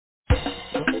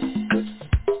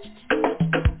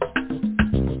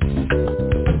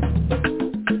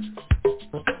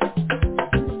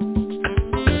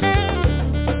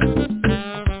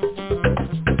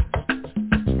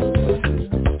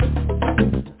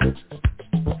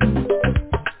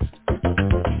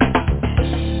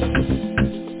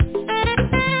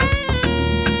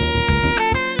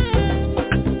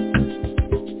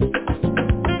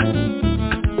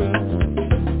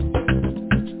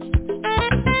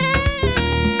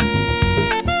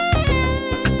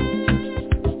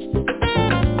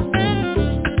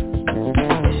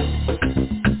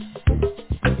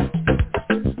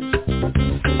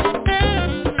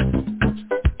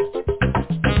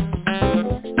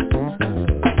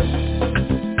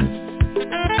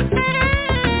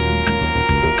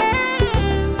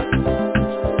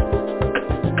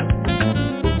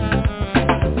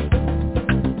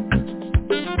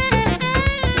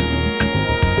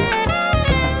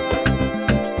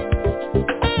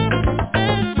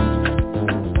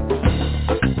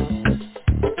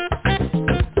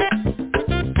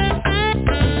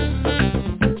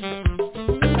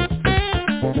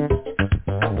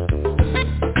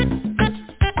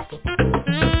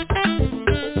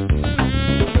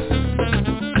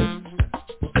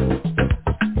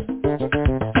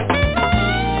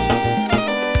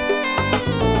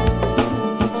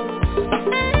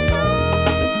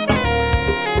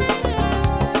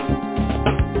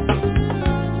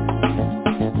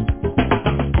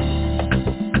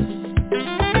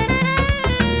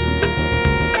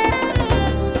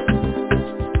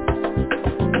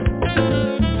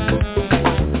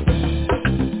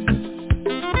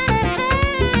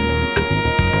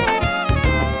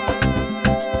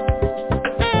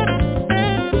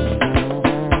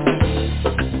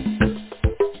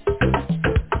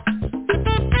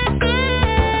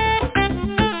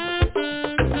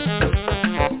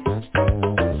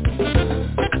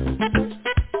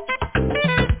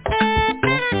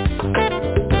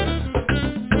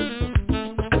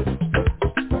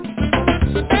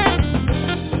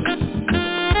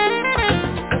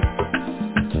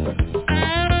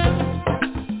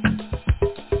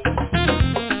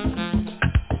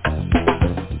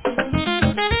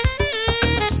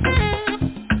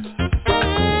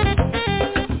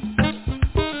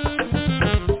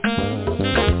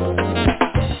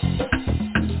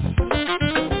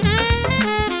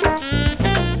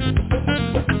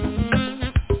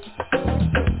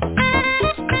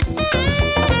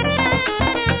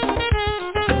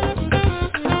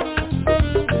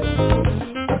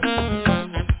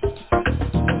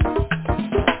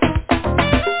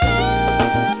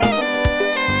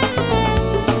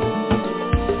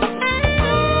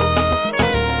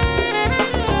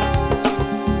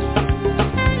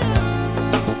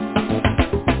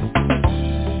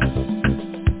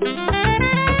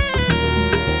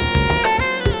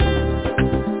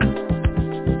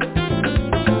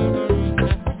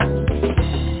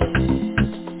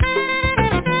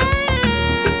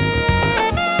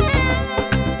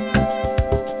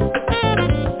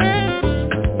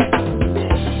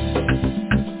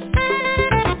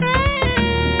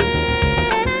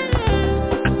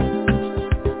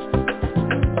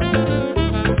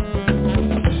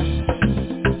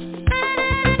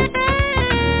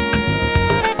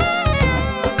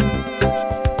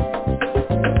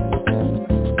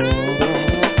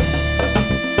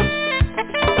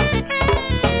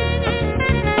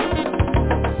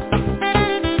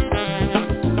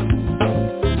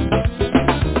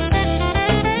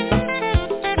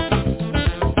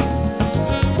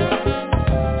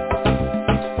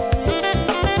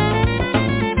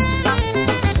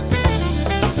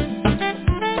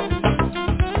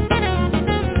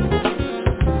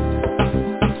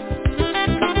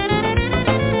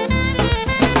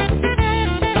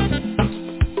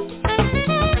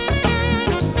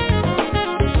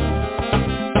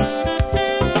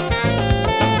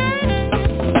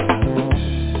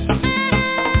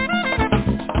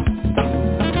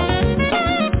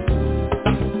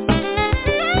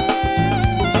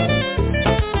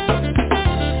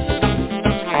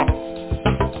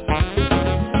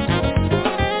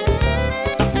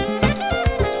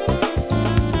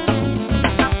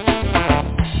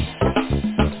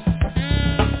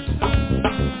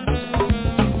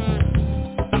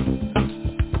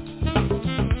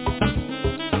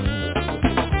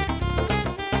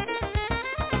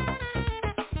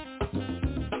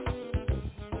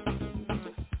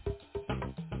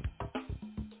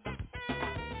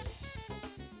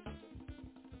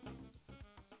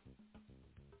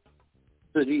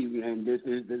Good evening. This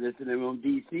is the Listening Room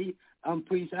DC. I'm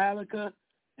Priestilika,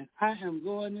 and I am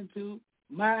going into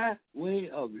my way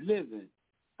of living.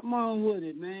 Come on with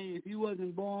it, man. If you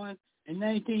wasn't born in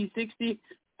 1960,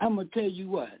 I'm going to tell you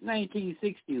what.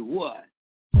 1960 what?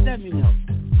 Let me know.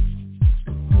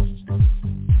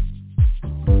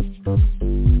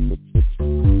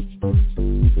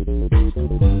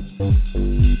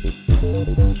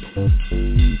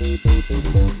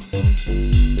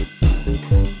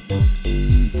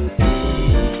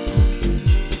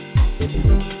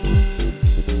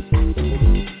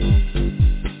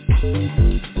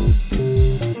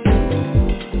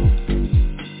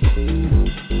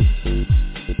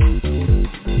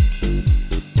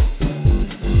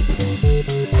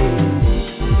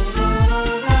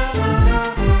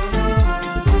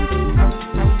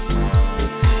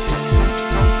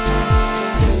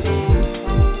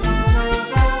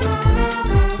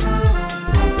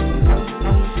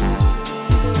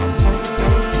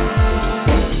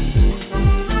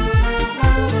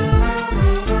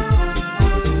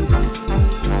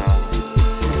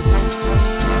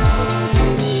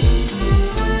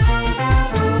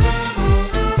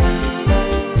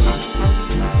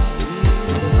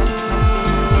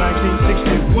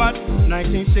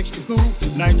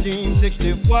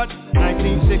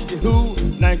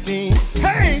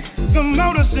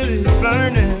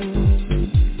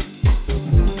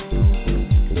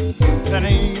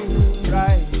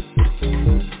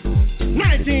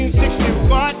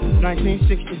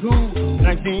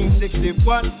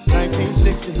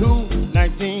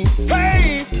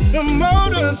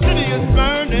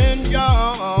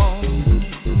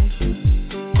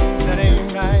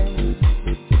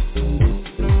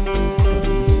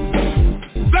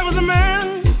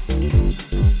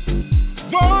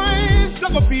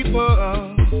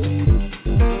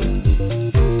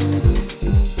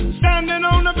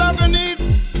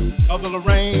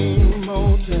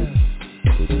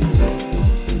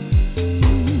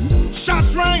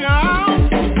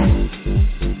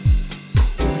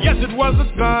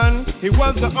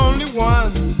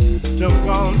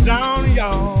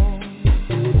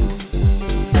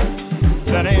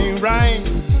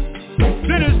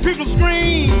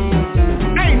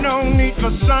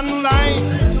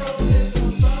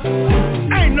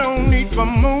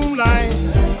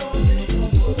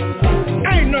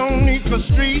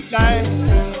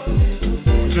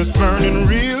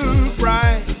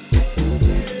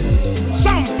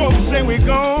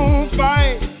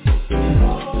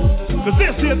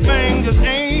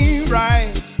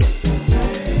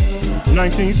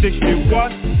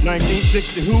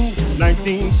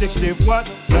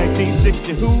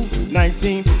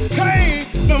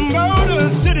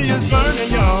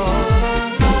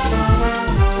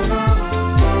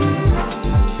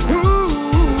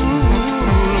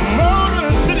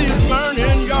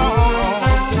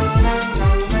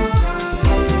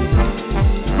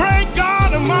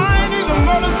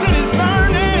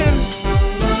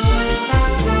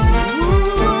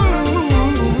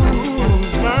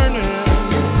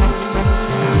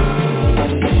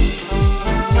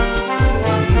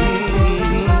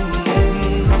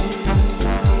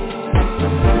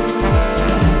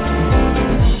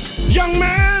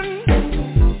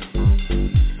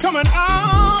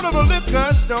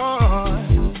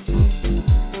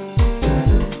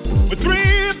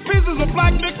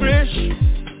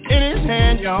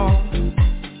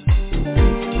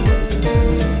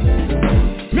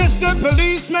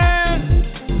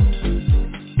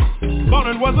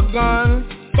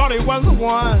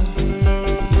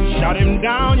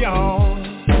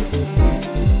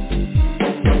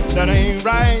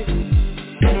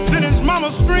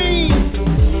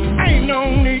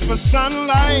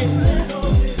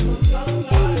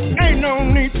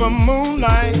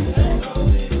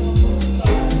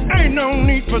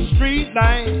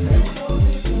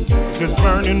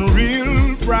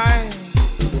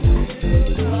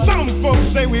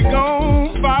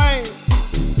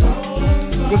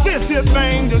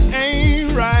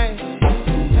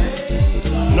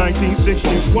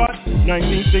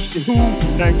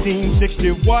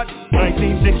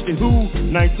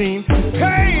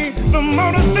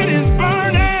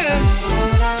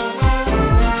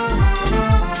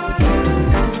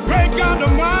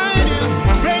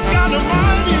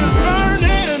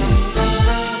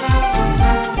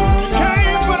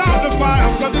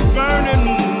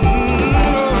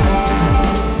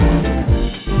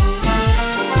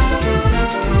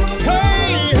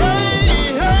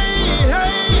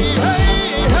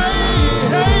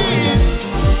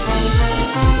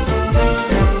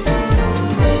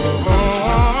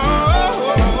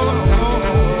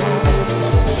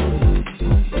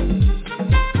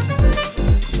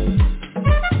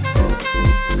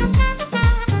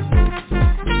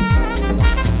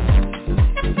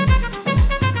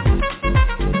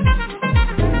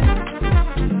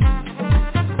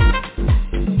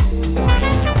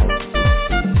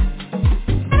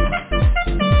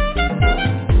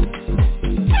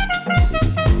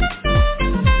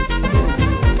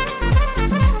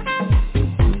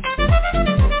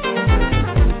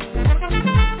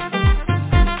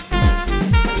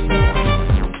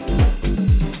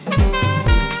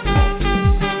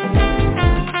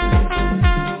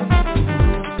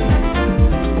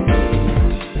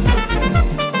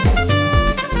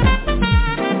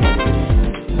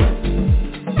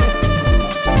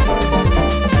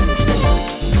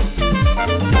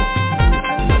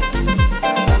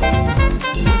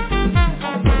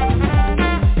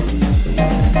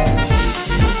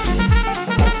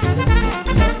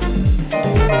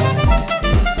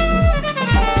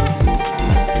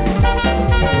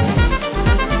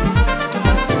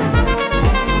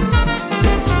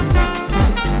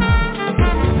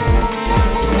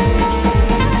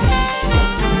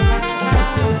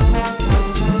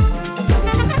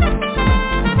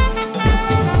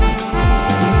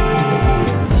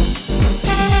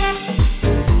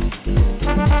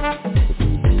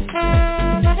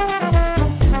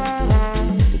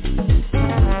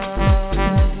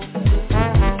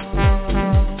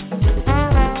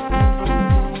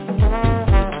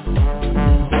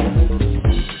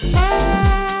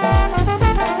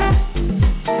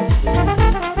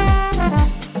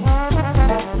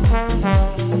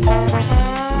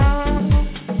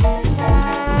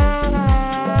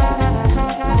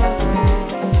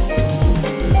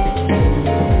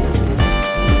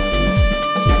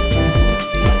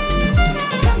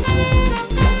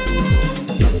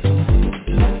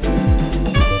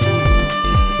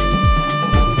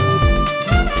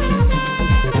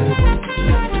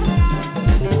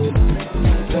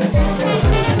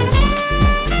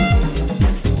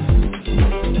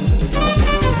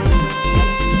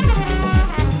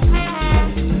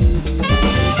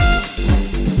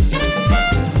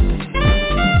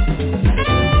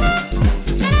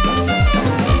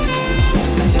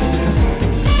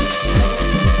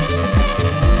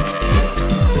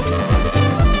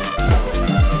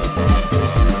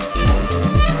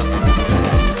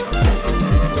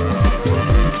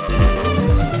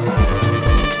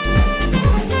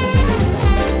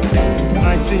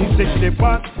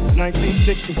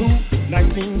 1960 who?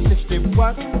 1960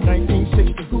 what?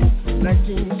 1960 who?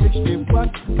 1960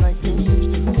 what?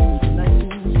 1960 who?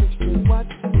 1960 what?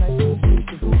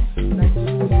 1960 who?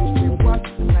 1960 what?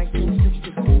 1960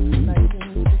 who?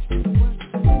 1960 what?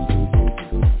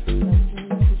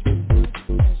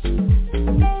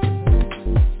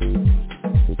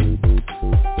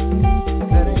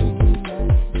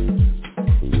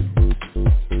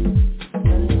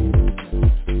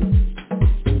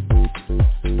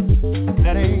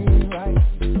 That ain't right.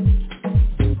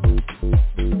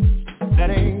 That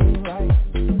ain't right.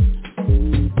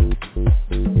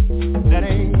 That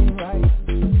ain't right.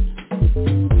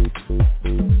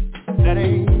 That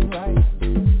ain't right.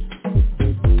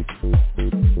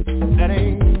 That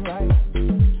ain't right.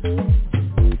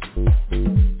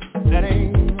 That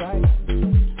ain't right.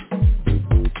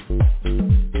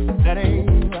 That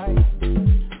ain't right.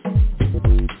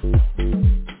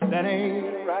 That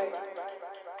ain't right.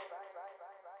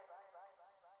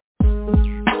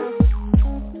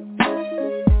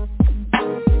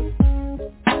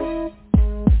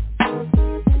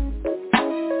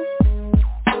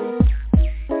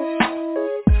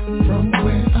 From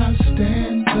where I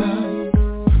stand, the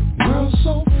world's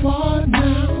so far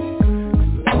now.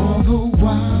 All the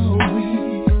while we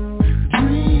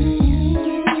dream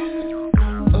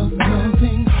of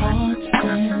loving hearts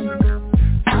and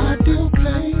ideal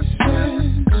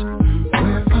places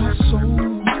where our soul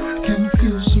can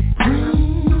feel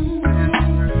supreme.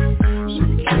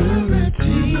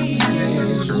 Security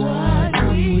is what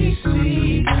we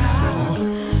seek out.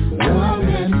 Warm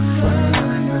and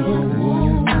firm the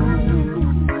womb.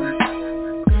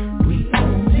 We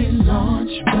only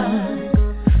launch by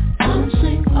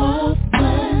bouncing off the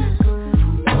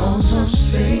walls of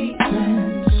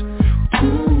Satan's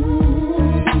tomb.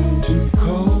 Too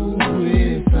cold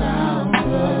without,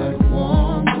 but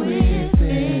warm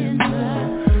within. The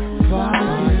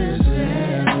fire's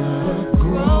ever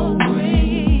growing.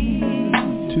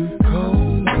 Too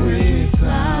cold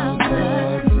without,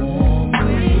 but warm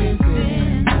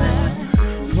within. The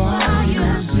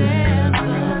fire's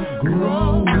ever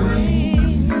growing.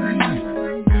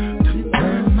 To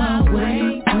burn my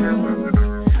way through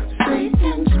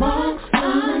Satan's box,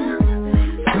 I'm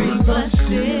free but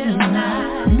still not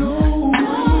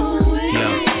knowing. Yo,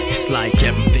 it's like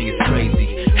everything is crazy.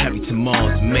 Heavy to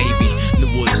Mars, maybe.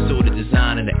 New order sort of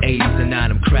design in the 80s, and now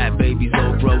them crab babies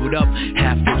all growed up.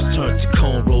 Half those turned to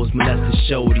cornrows, molested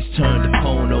shorties turned to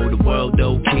porno. The world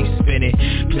though keeps spinning.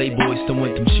 Playboys still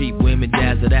with them cheap women,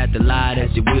 dazzled at the light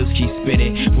as your wheels keep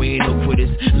spinning. We ain't no quitters,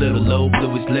 little low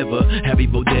blue is liver. Heavy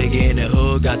bodega in the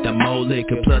hood, got that mold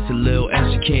liquor, plus a little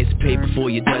extra cans of paper for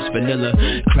your Dutch vanilla.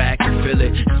 Crack and fill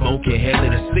it, smoke inhale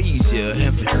it, anesthesia,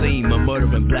 emphysema,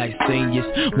 murdering black seniors.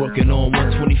 Working on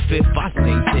 125th, I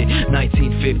seen it.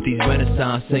 1950s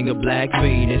Renaissance singer Black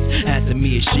Venus, asking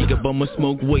me if she could bum a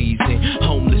smoke wheezing.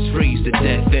 Homeless freeze to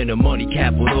death in the money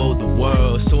capital of the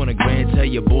world. So on a grand, tell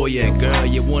your boy and girl,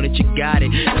 you want it, you got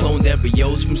it. Cloned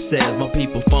embryos from cells, my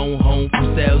people phone home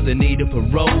from cells in need of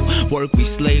parole. Work we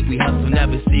slave, we hustle,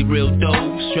 never see real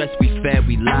dough. Stress we fed,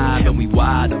 we live, and we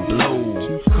wide to blow.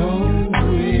 Too cold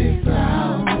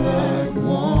without, but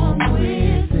warm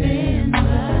within.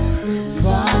 The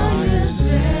fire's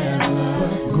ever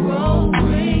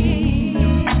growing.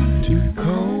 Too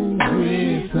cold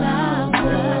without,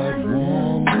 but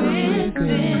warm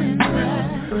within.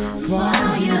 The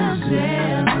fire's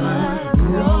ever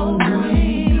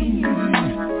growing.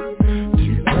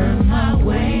 To burn my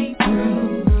way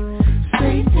through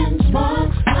Satan's box,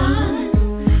 I'm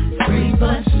free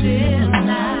but still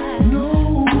not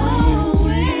knowing.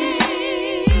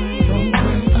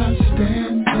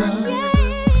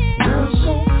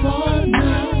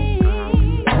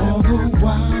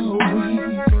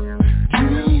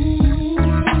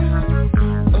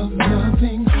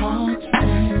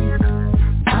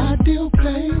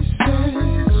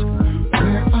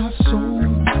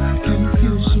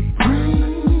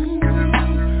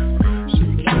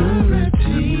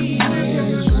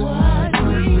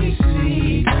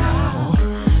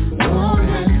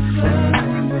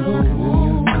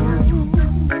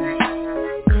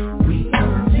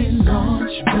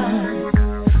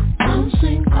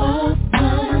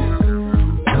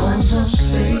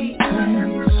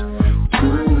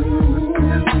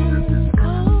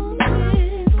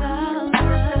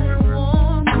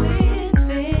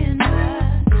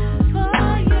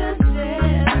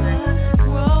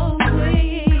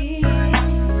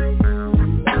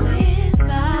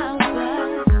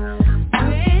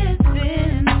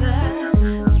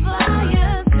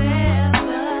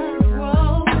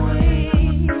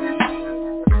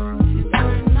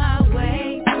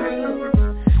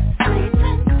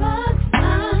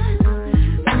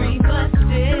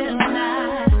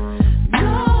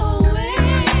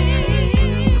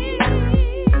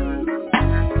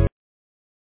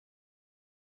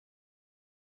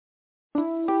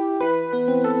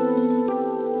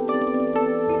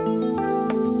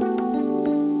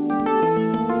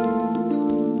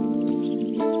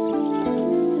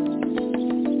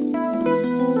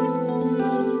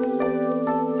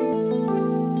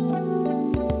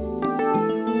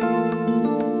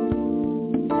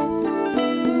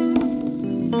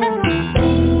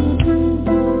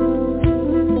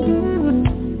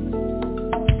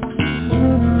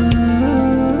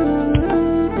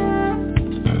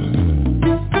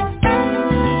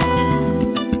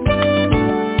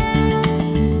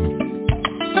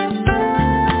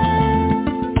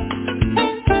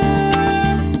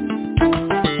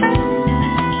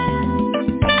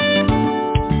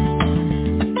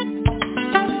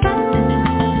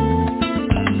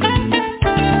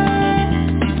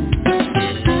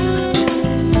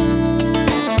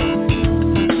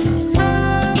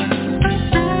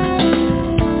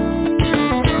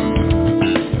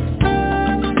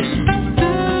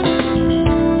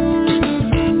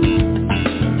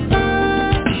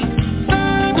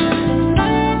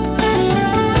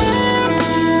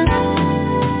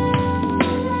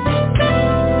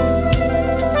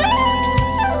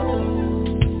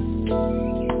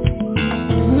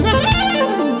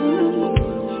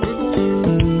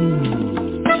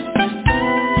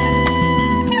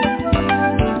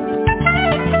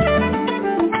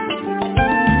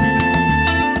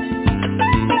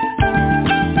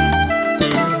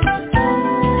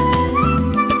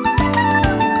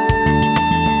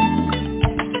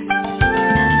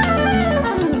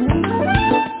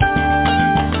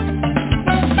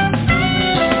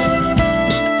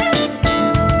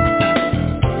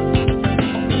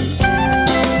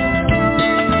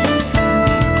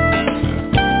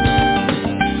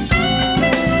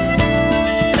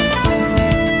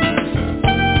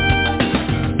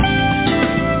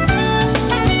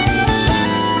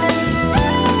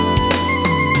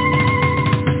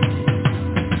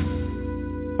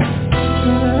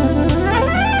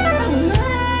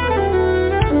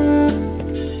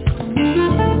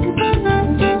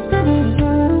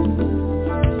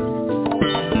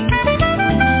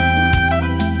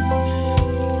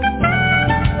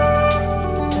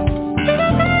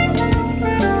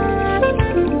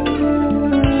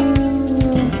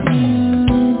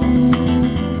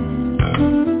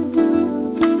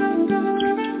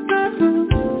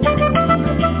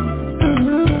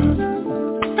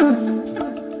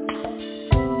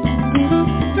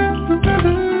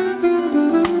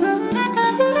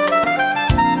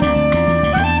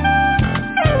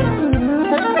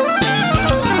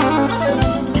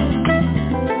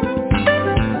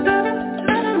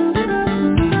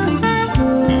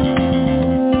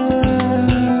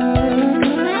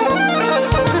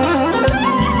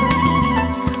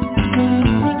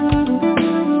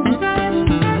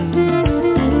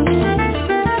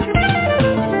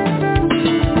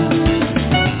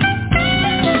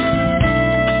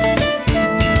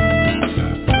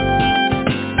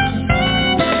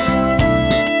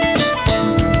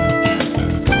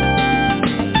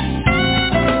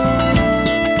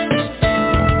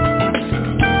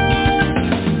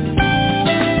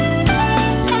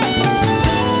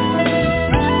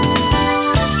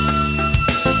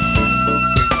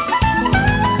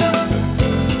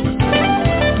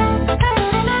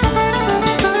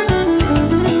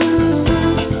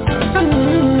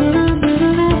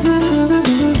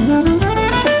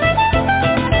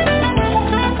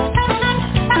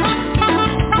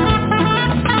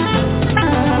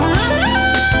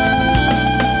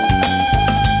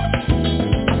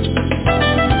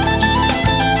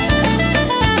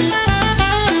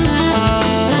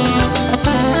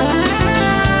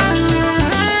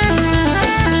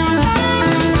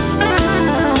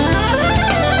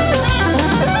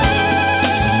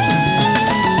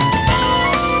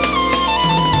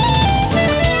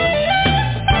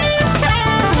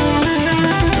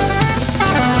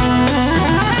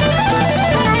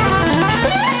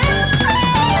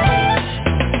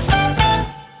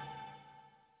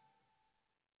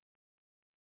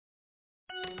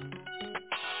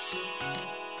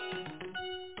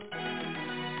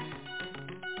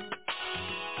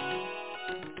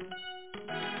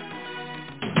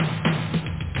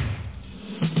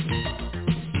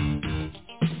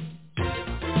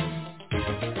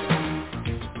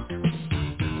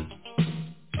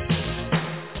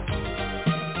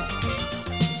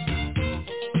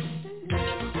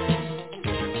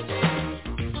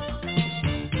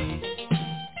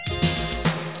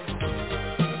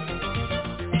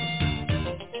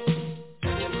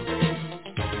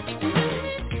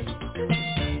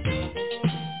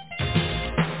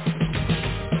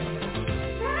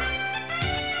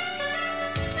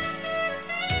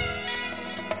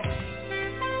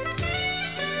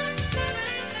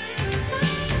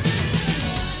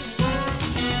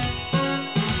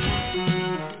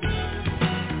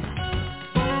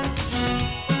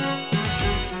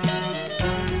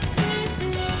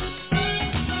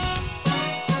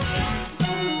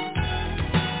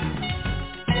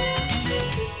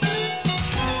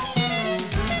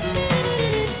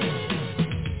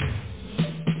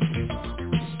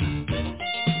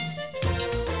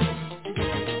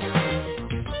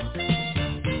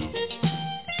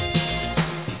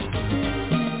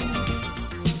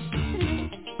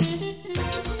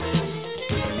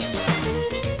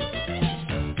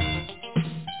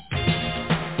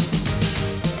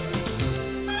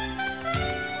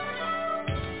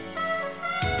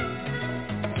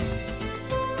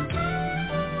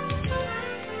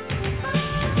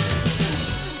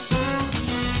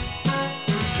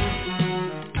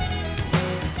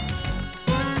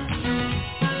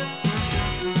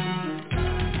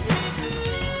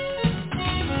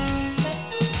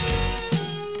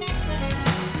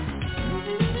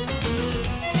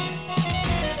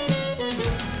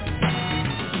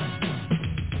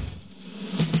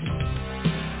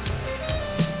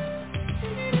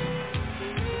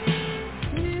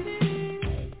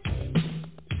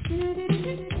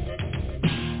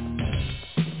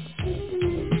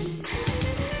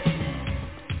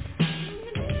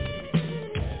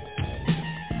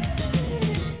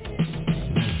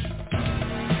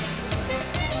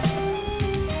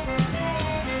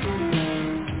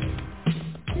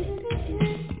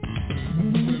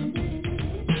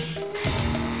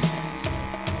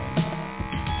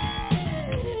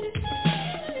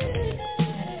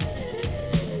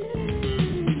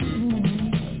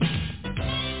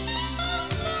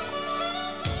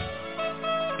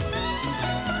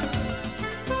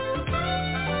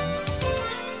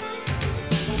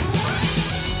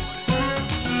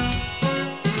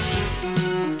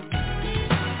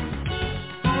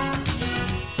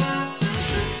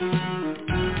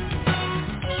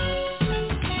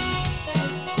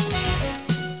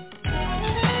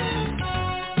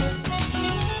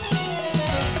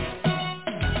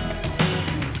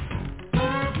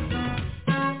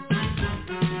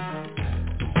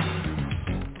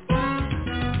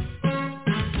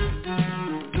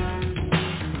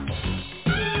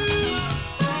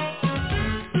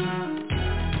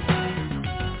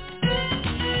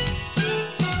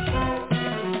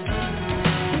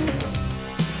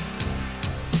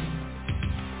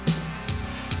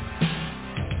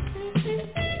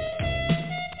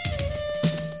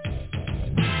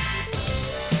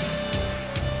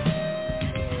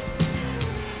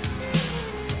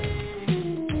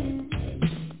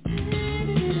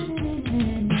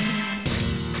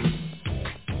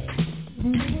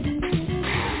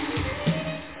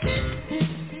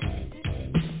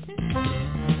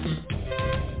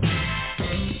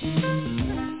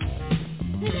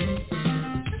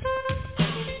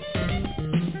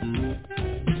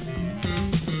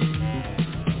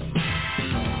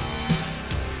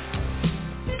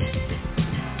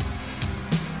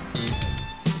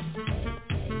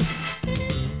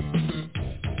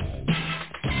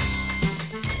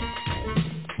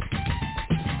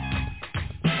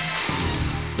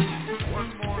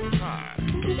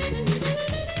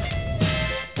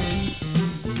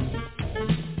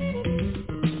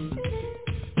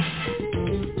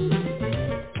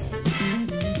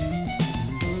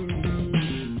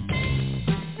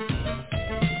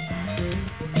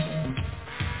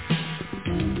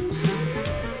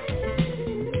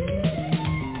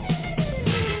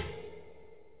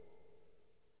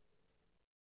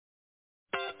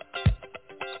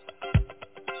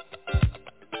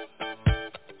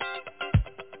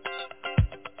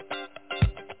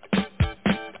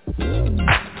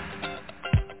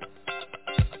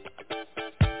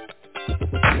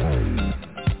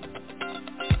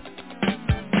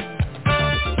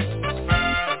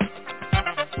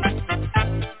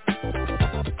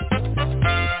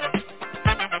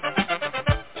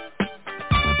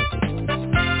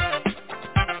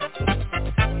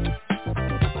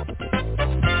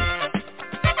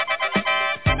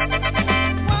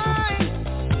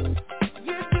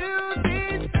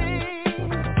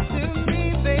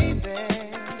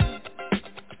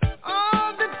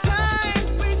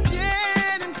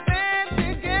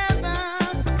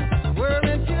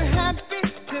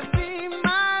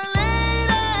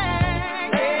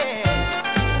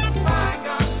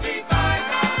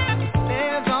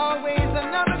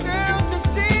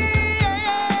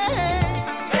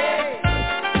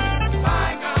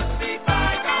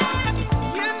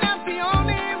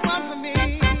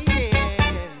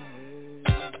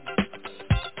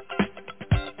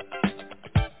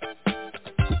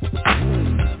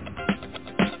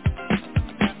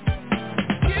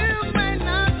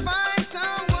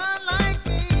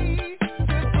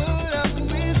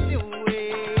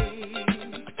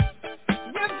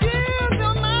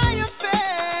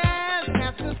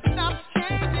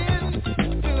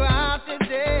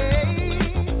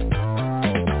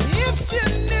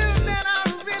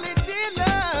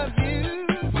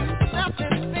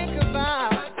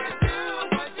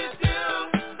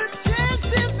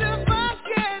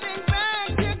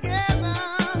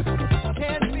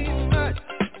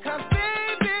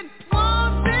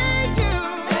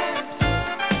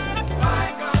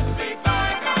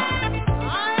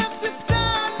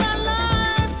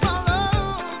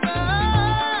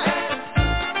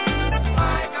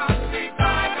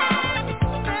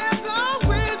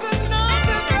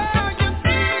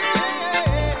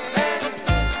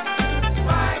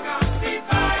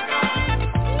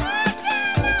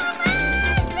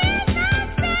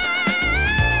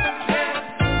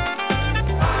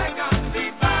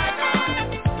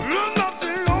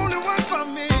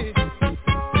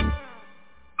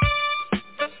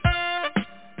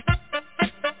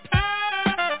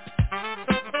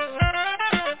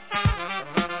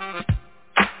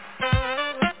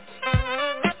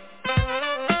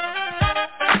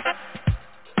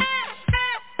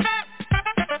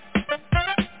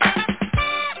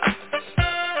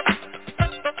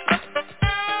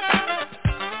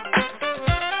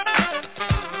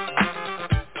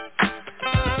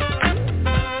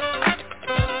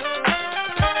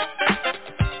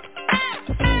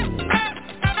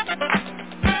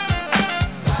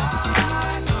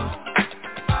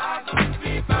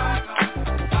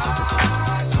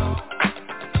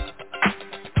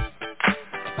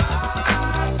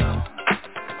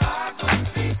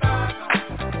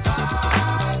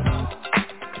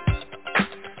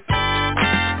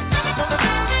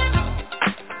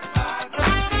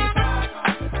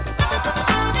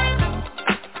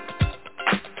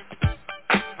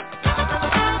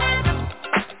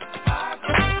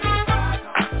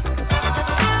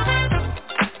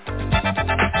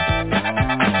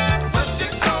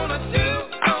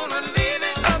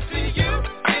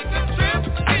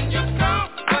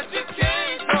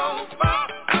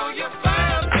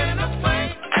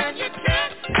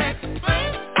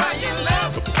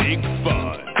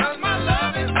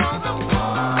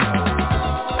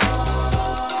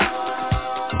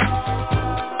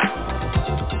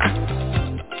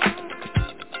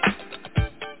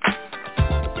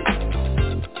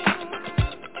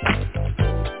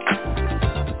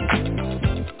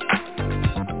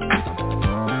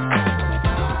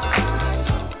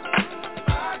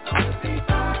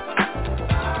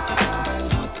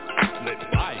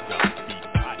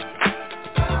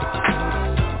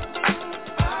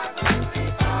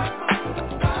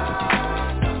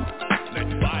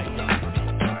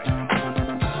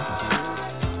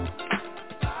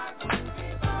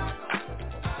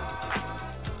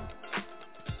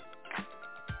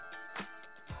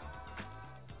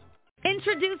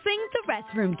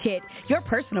 Restroom Kit, your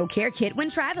personal care kit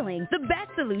when traveling. The best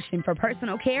solution for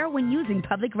personal care when using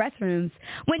public restrooms.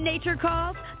 When nature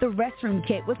calls, the Restroom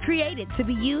Kit was created to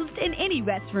be used in any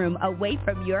restroom away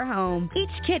from your home. Each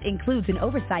kit includes an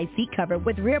oversized seat cover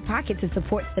with rear pocket to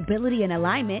support stability and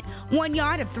alignment, 1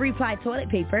 yard of 3-ply toilet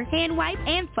paper, hand wipe,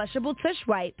 and flushable tush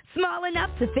wipe. Small enough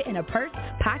to fit in a purse,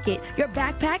 pocket, your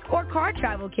backpack, or car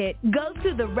travel kit. Go to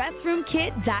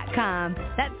therestroomkit.com.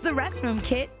 That's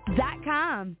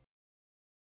therestroomkit.com.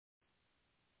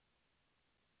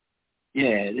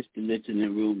 Yeah, this is the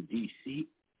Listening Room DC.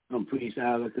 I'm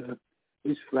Priestilika.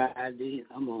 It's Friday.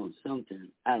 I'm on something.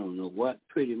 I don't know what.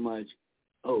 Pretty much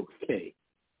okay.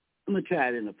 I'm going to try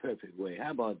it in a perfect way.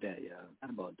 How about that, y'all? How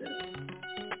about that?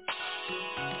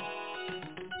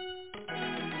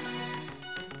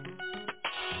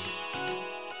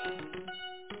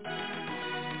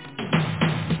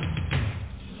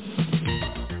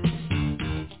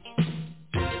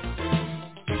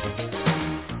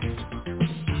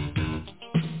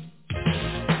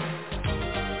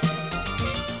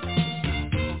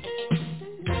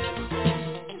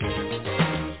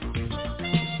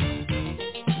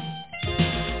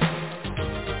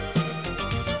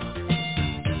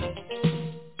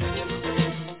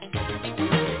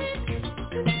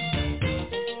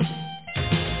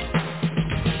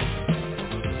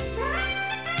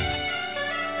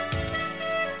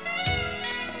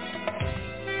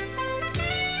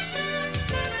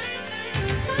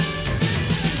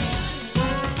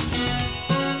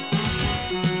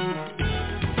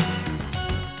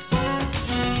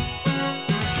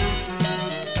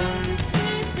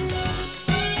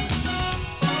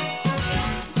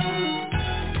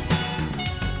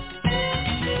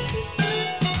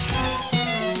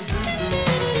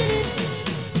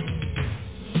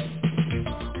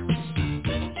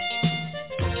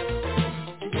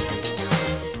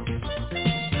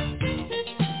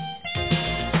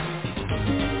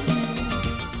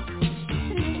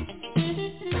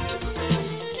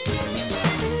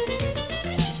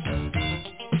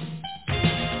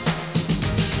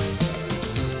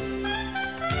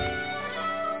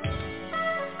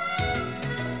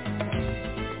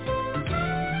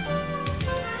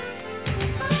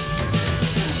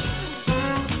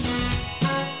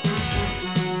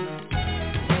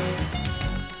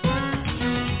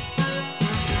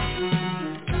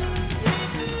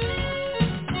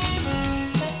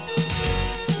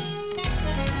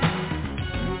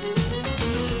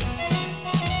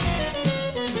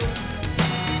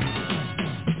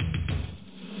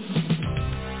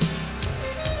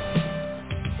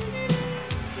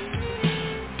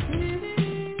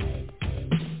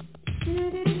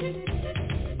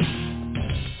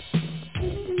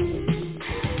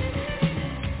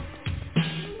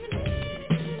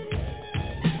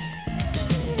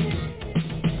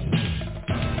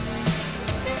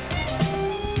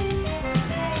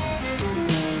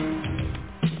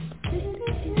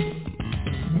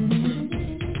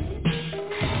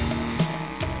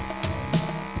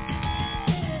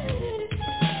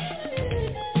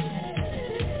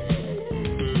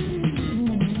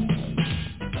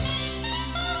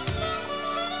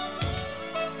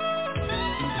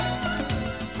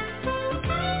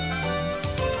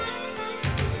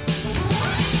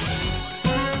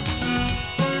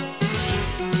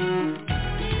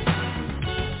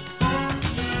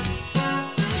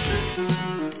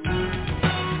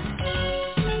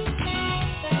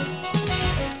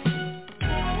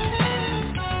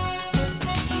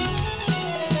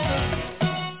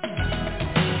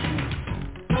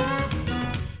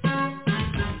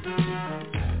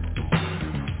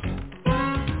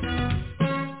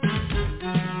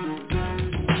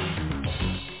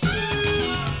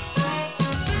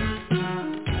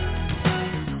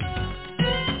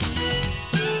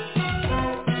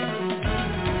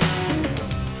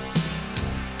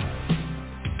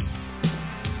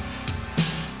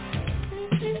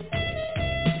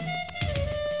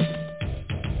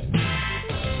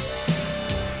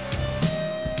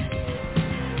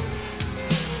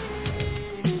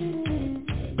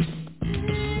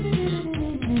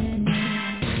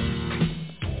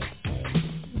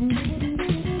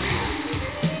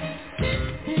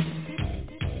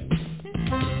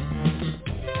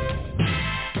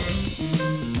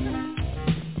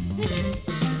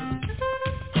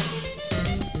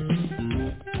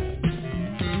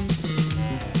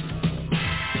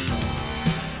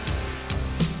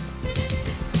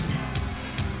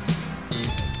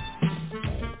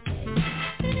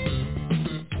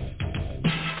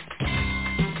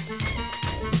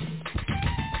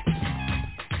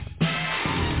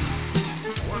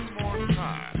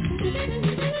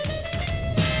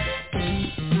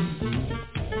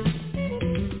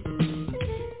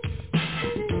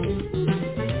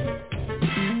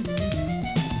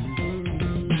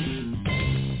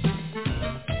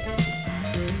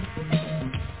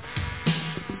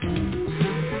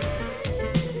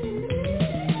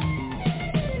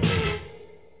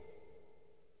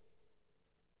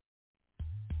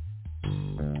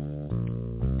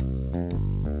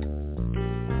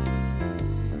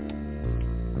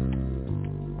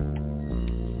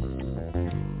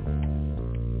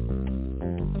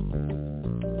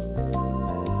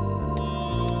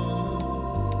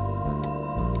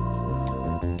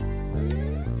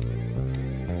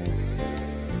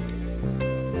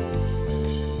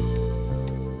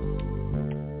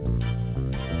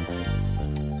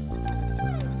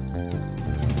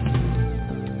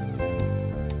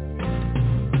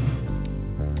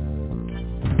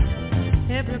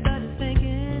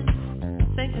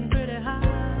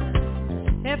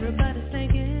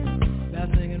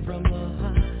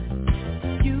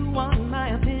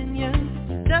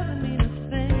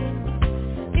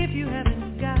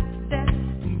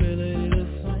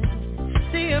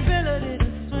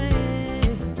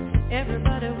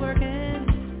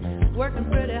 working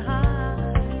pretty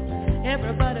hard.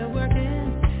 Everybody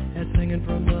working and singing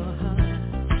from the heart.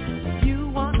 If you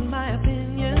want my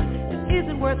opinion, it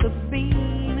isn't worth a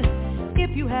bean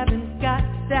if you haven't got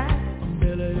that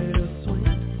ability to swing.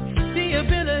 The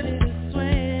ability to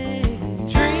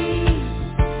swing.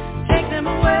 Dreams, take them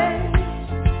away.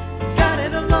 Got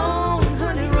it alone,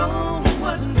 honey, Rome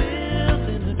wasn't built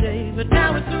in a day, but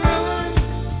now it's ruined.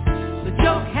 The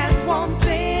joke has one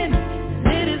thing,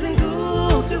 and it isn't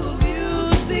cool to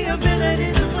abuse the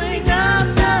ability to swing.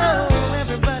 No,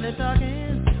 everybody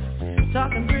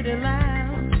talking pretty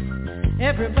loud.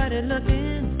 Everybody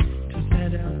looking to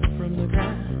stand out from the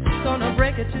crowd. Gonna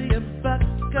break it to you,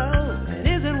 bucko, it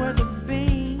isn't worth a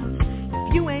bean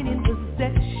if you ain't in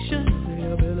possession.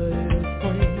 The ability to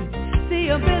swing, the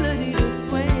ability to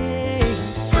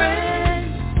swing.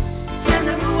 Friends, send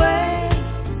them away.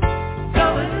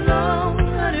 Going along,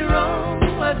 honey,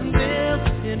 Rome wasn't built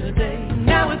in a day.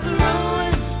 Now it's a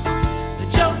ruin. The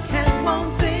joke has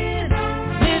one thing.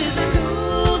 It isn't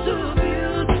cool to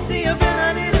abuse the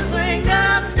ability to swing.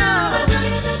 No.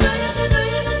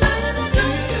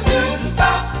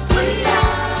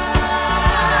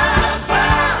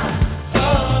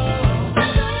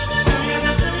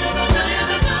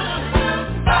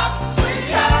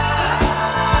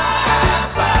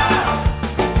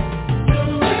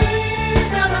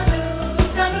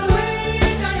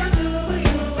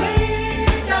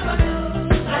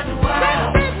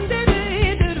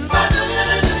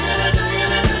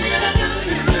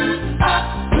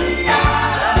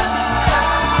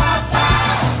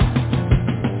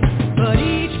 But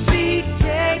each beat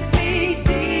takes me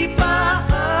deeper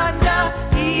under.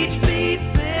 Each beat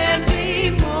sends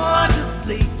me more to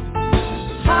sleep.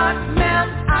 Heart melt,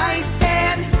 ice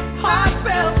and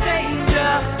heartfelt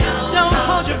danger. Don't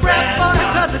hold your breath for it,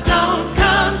 'cause it don't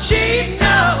come cheap,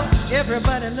 no.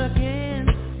 Everybody looking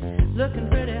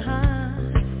pretty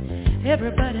hard.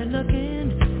 Everybody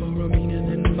looking for a meaning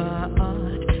in my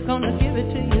art. Gonna give it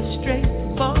to you straight,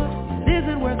 boy. It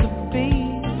isn't worth a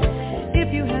beat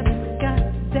if you haven't got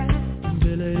that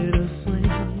ability to swing.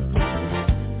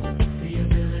 The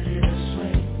ability to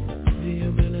swing. The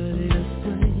ability to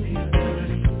swing. The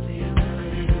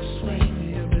ability to swing.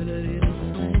 The ability to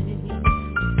swing.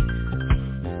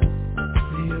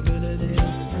 The ability to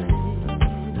swing.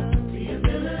 The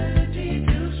ability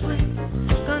to swing.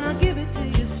 Gonna give it to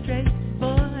you straight,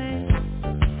 boy.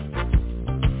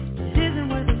 It isn't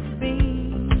worth a beat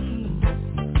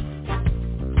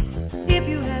if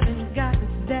you haven't got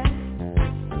that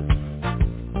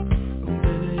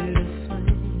ability to swing.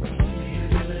 The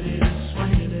ability to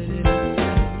swing.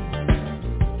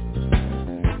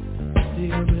 The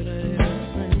ability to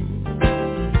swing.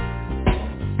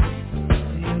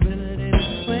 The ability to swing. The ability to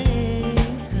swing.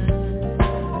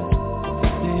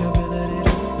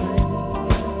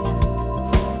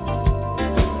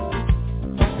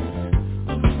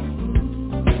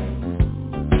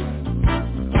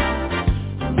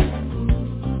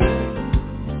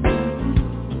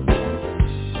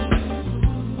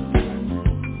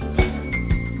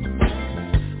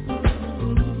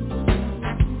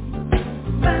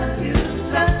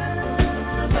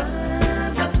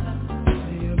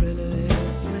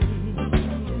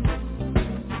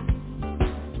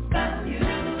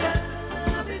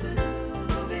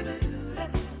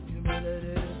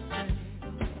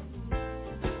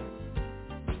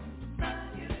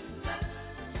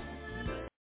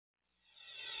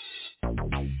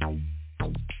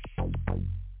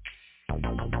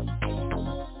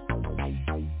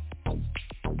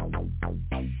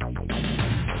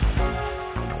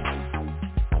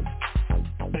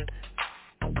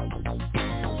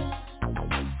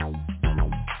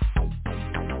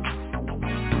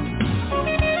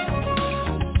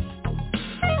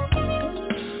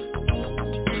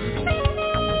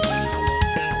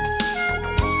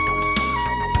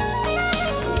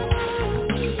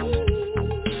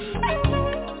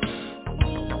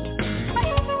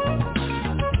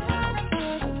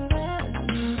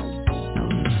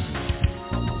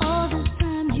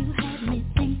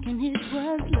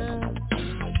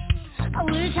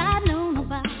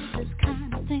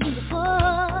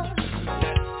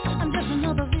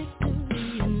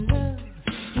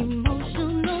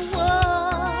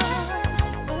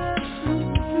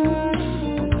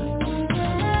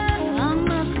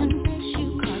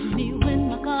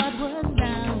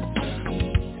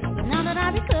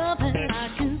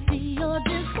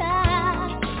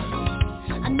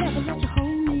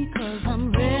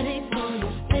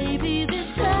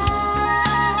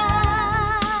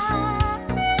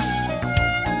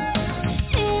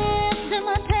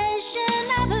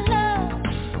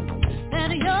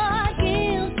 You're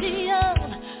guilty of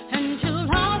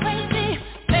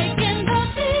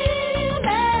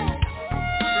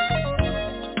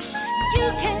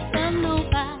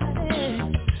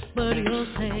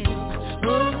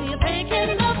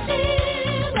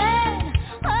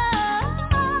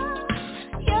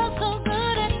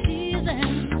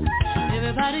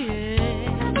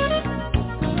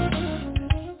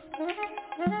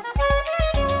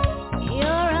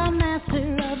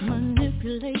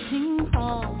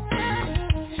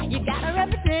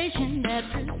temptation that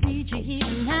precedes you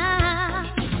here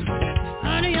now.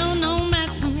 Honey, you're no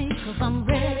match for me, 'cause I'm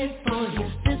ready for you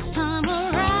this time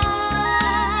around.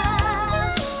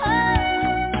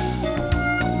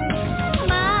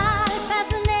 My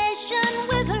fascination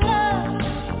with love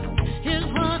is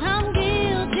what I'm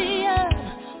guilty of,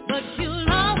 but you'll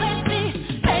always be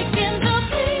taking the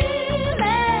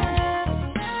feeling.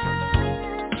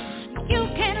 You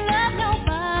can't love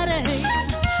nobody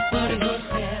but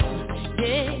yourself.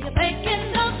 Yeah, you're taking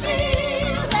the feeling.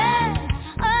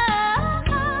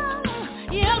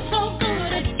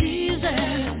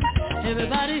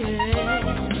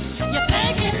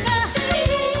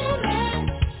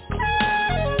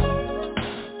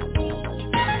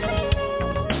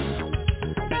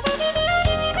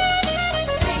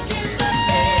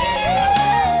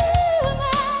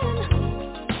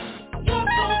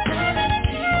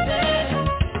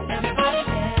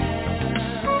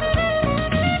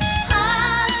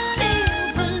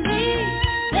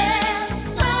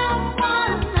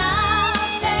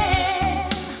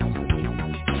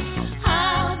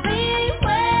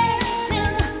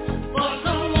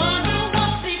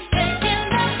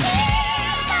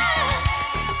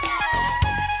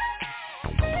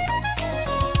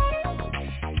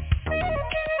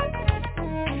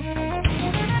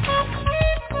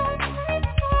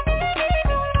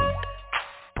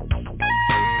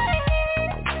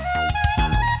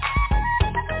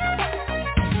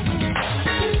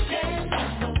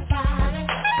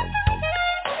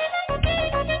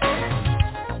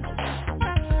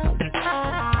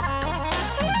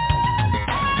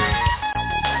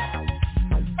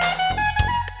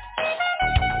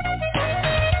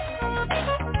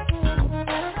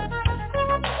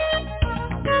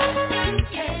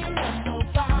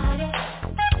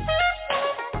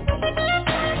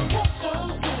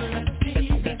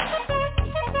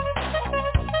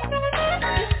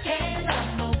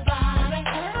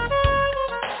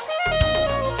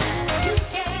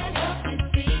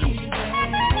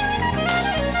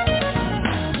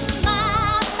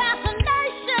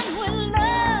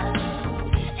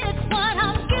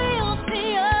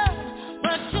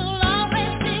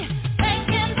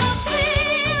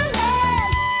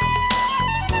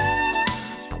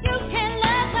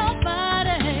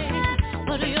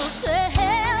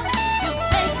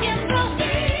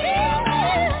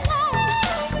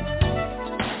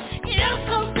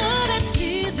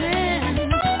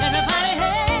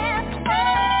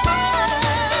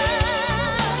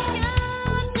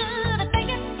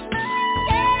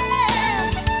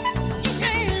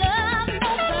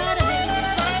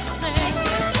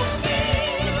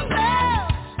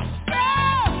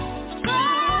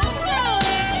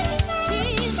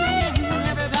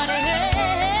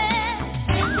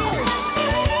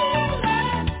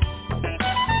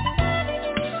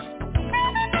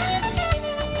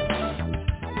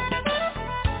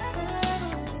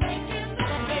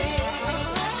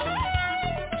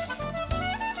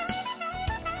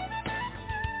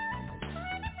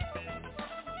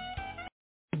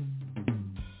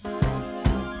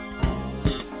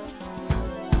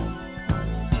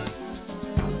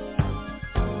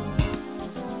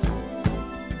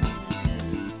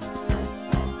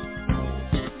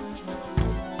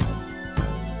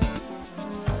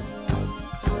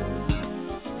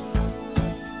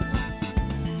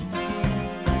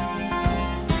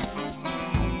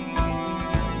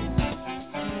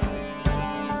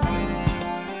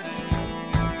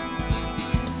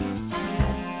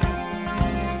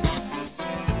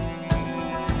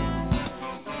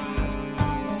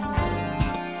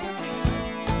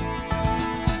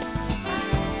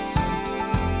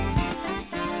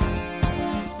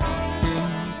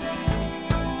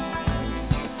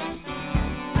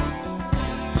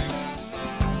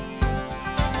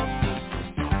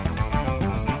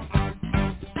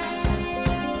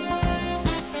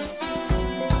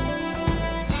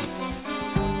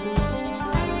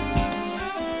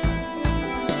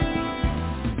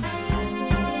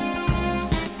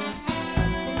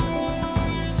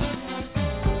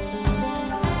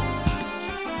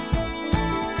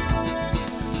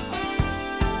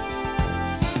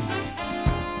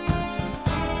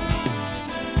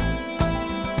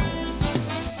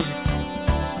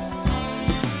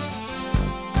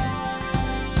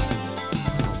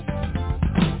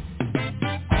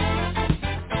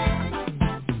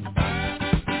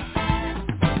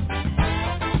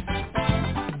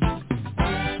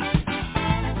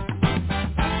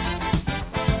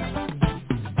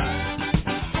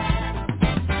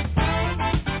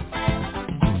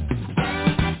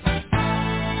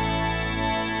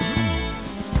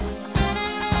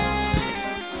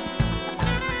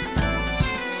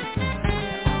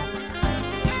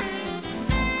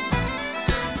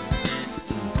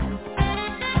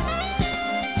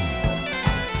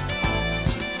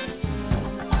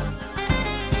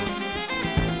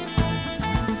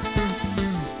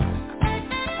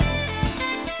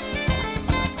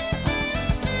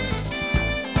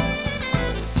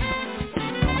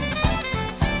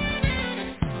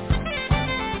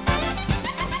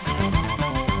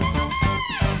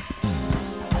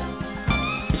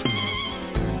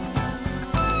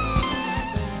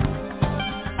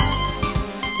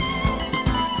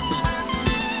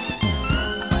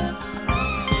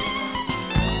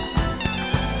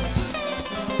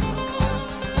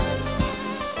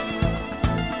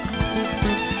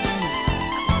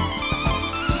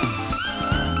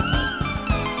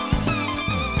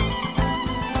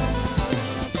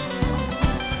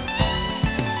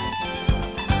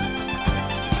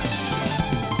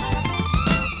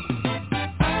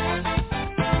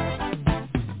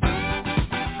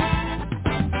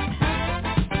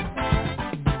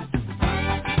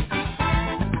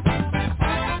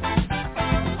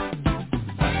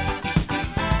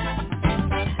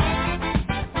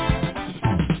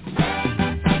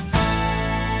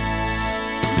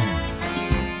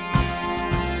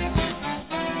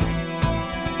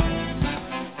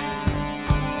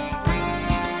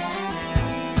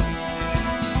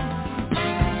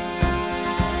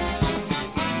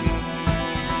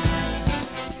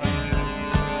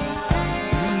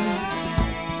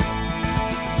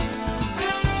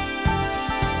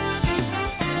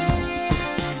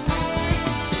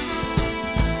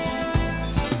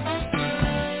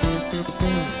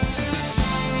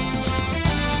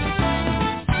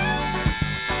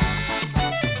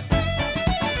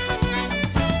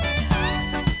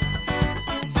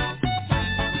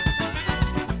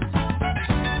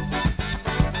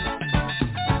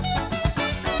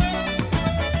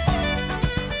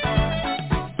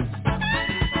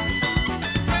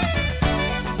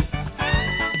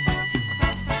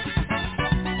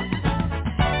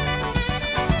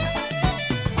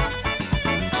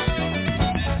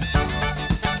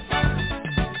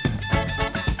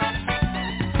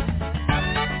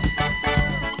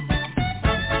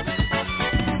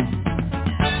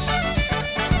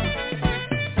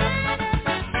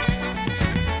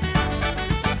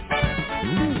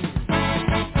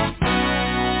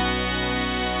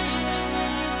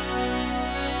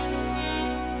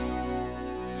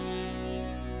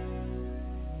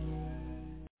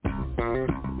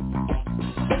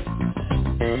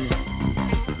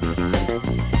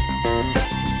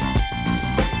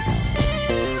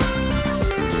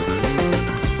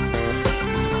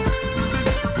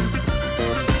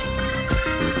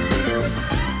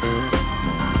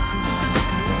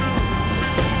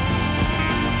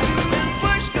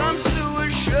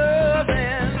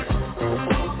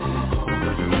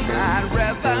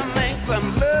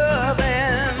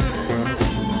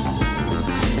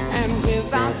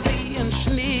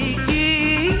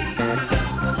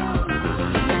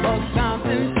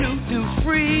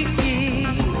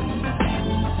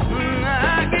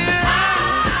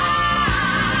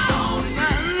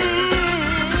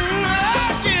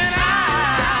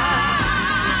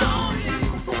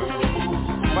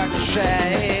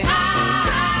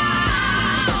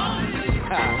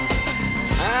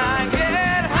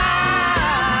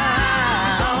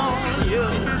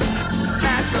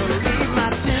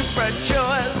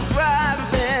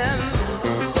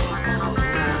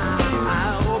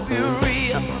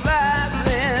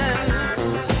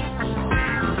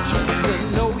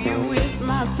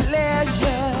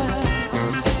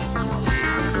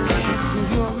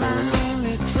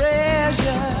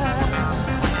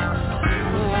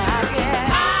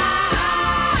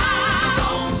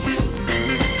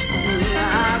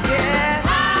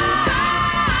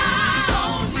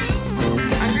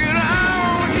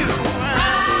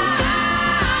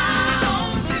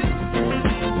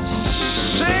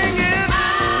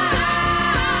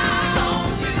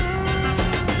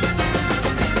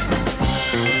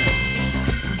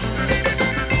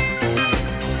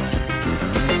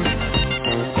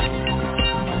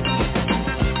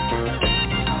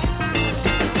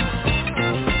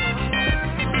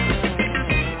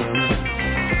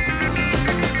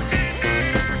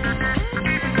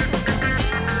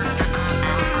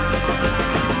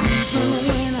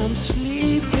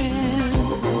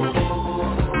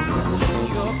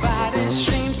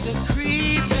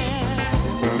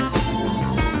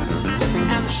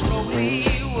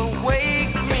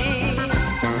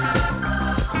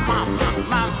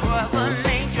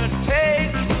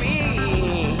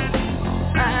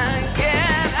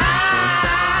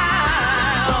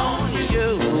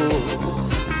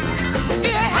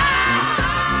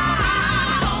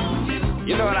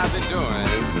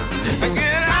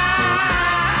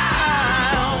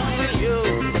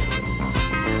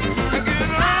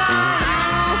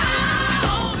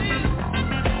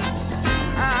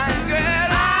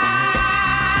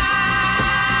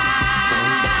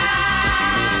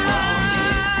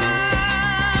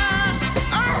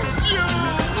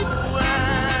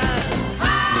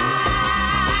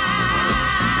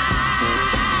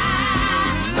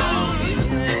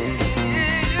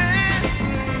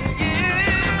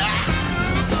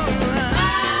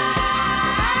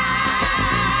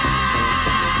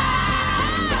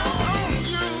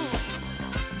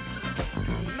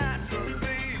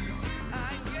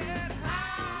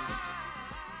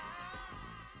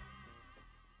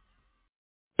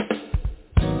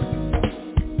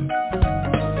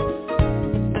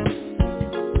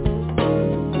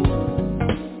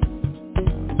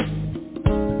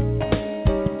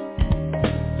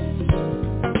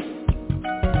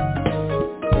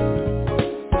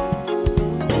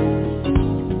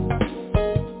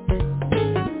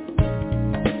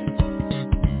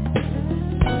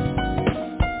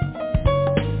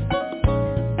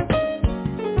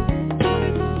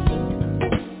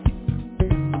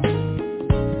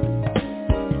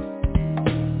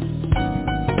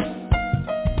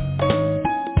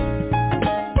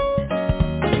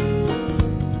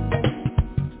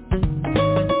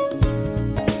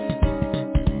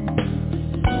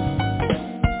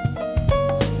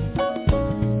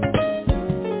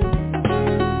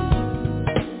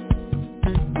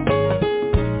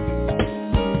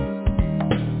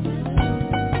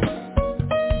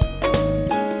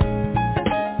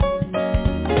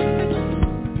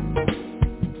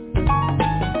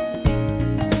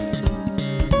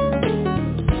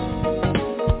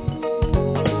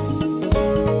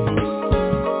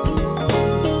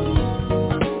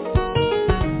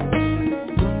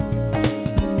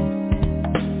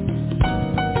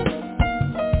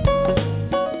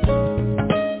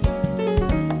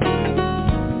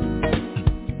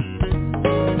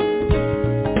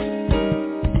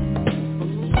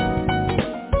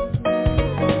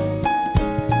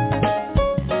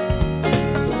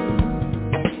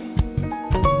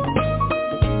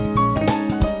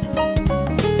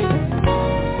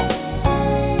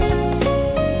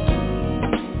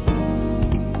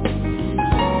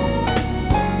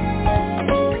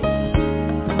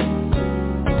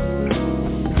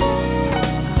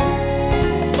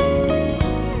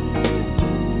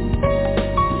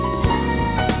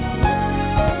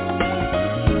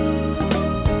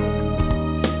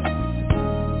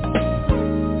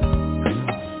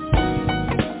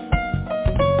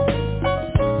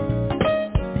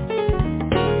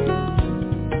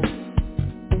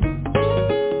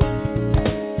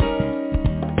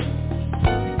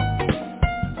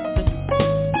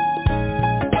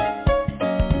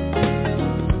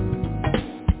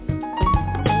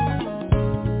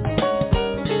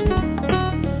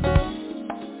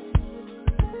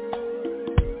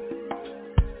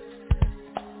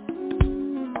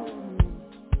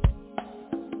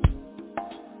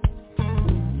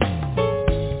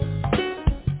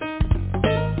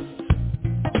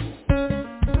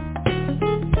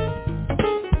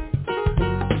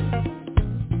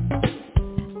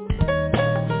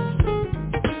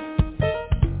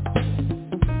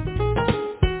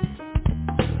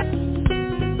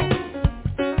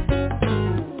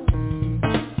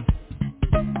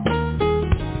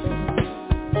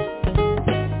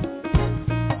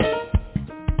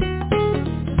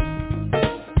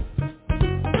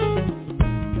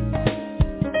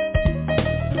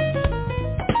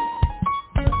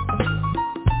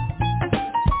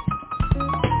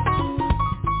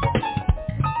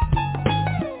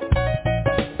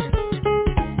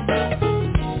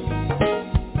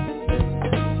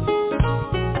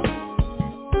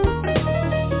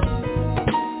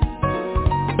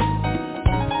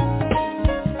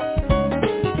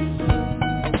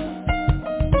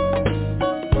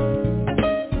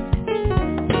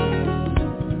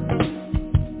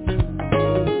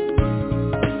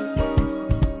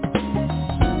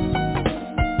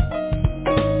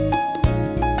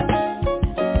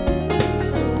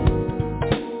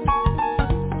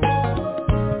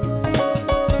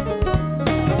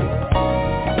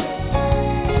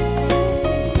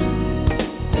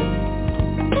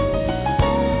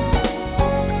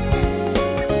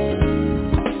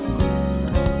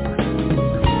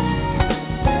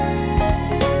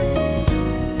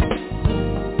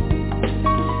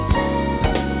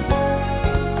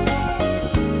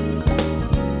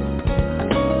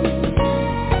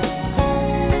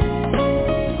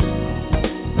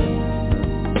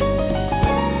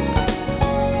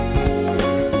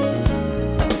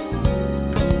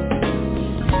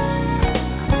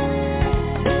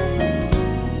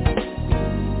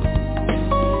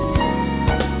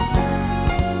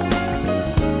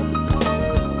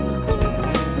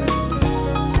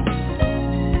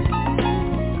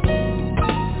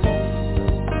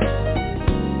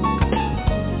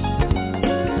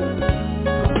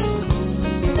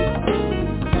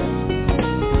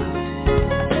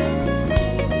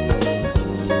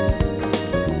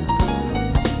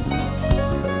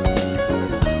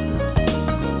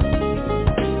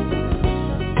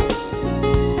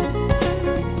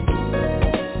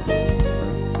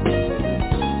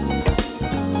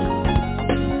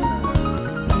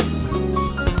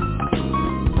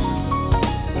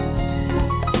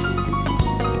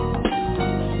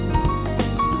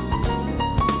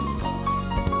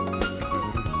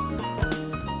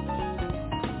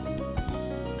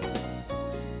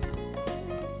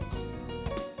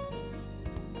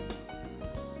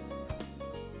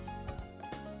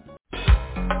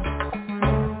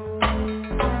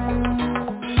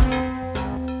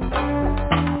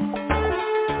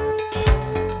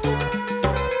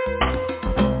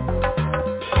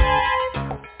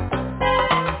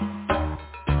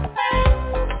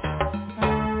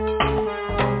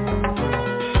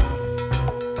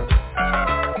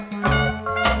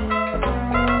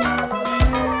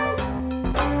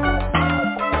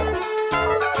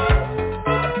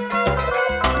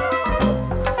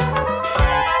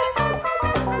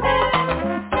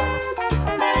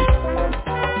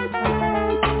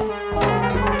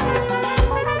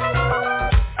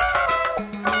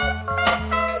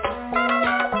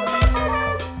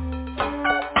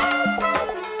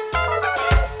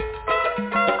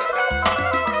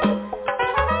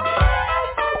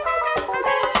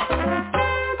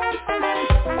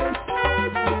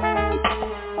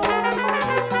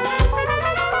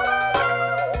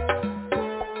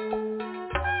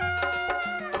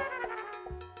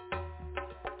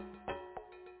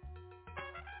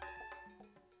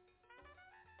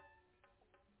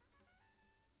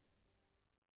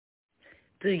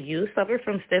 Do you suffer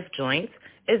from stiff joints?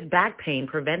 Is back pain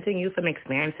preventing you from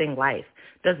experiencing life?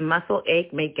 Does muscle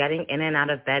ache make getting in and out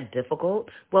of bed difficult?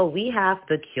 Well, we have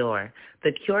The Cure.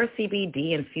 The Cure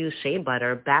CBD-infused shea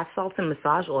butter, bath salts, and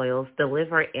massage oils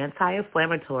deliver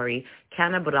anti-inflammatory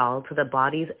cannabidiol to the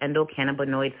body's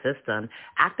endocannabinoid system,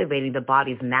 activating the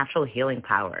body's natural healing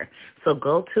power. So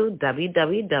go to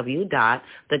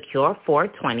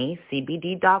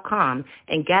www.thecure420cbd.com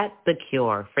and get The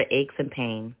Cure for aches and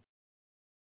pain.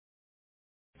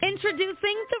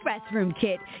 Introducing the Restroom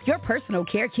Kit, your personal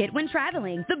care kit when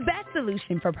traveling. The best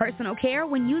solution for personal care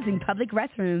when using public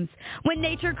restrooms. When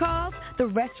nature calls, the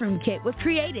Restroom Kit was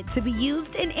created to be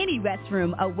used in any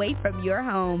restroom away from your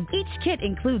home. Each kit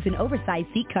includes an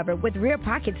oversized seat cover with rear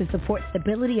pocket to support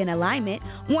stability and alignment,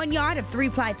 1 yard of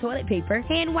 3-ply toilet paper,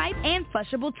 hand wipe, and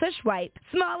flushable tush wipe.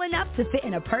 Small enough to fit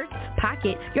in a purse,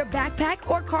 pocket, your backpack,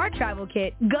 or car travel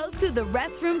kit. Go to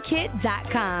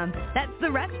therestroomkit.com. That's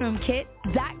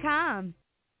therestroomkit.com.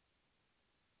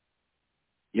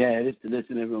 Yeah, this is the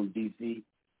listening room, DC.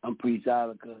 I'm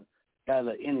Priestilika. Got a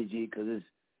little energy because it's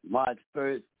March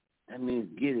 1st. That means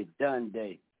get it done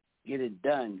day. Get it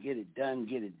done, get it done,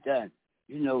 get it done.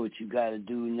 You know what you got to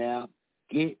do now.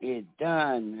 Get it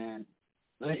done, man.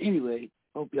 But anyway,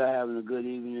 hope y'all having a good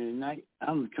evening tonight.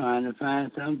 I'm trying to find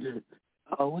something to...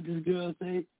 Oh, what did the girl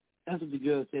say? That's what the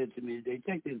girl said to me today.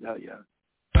 Check this out, y'all.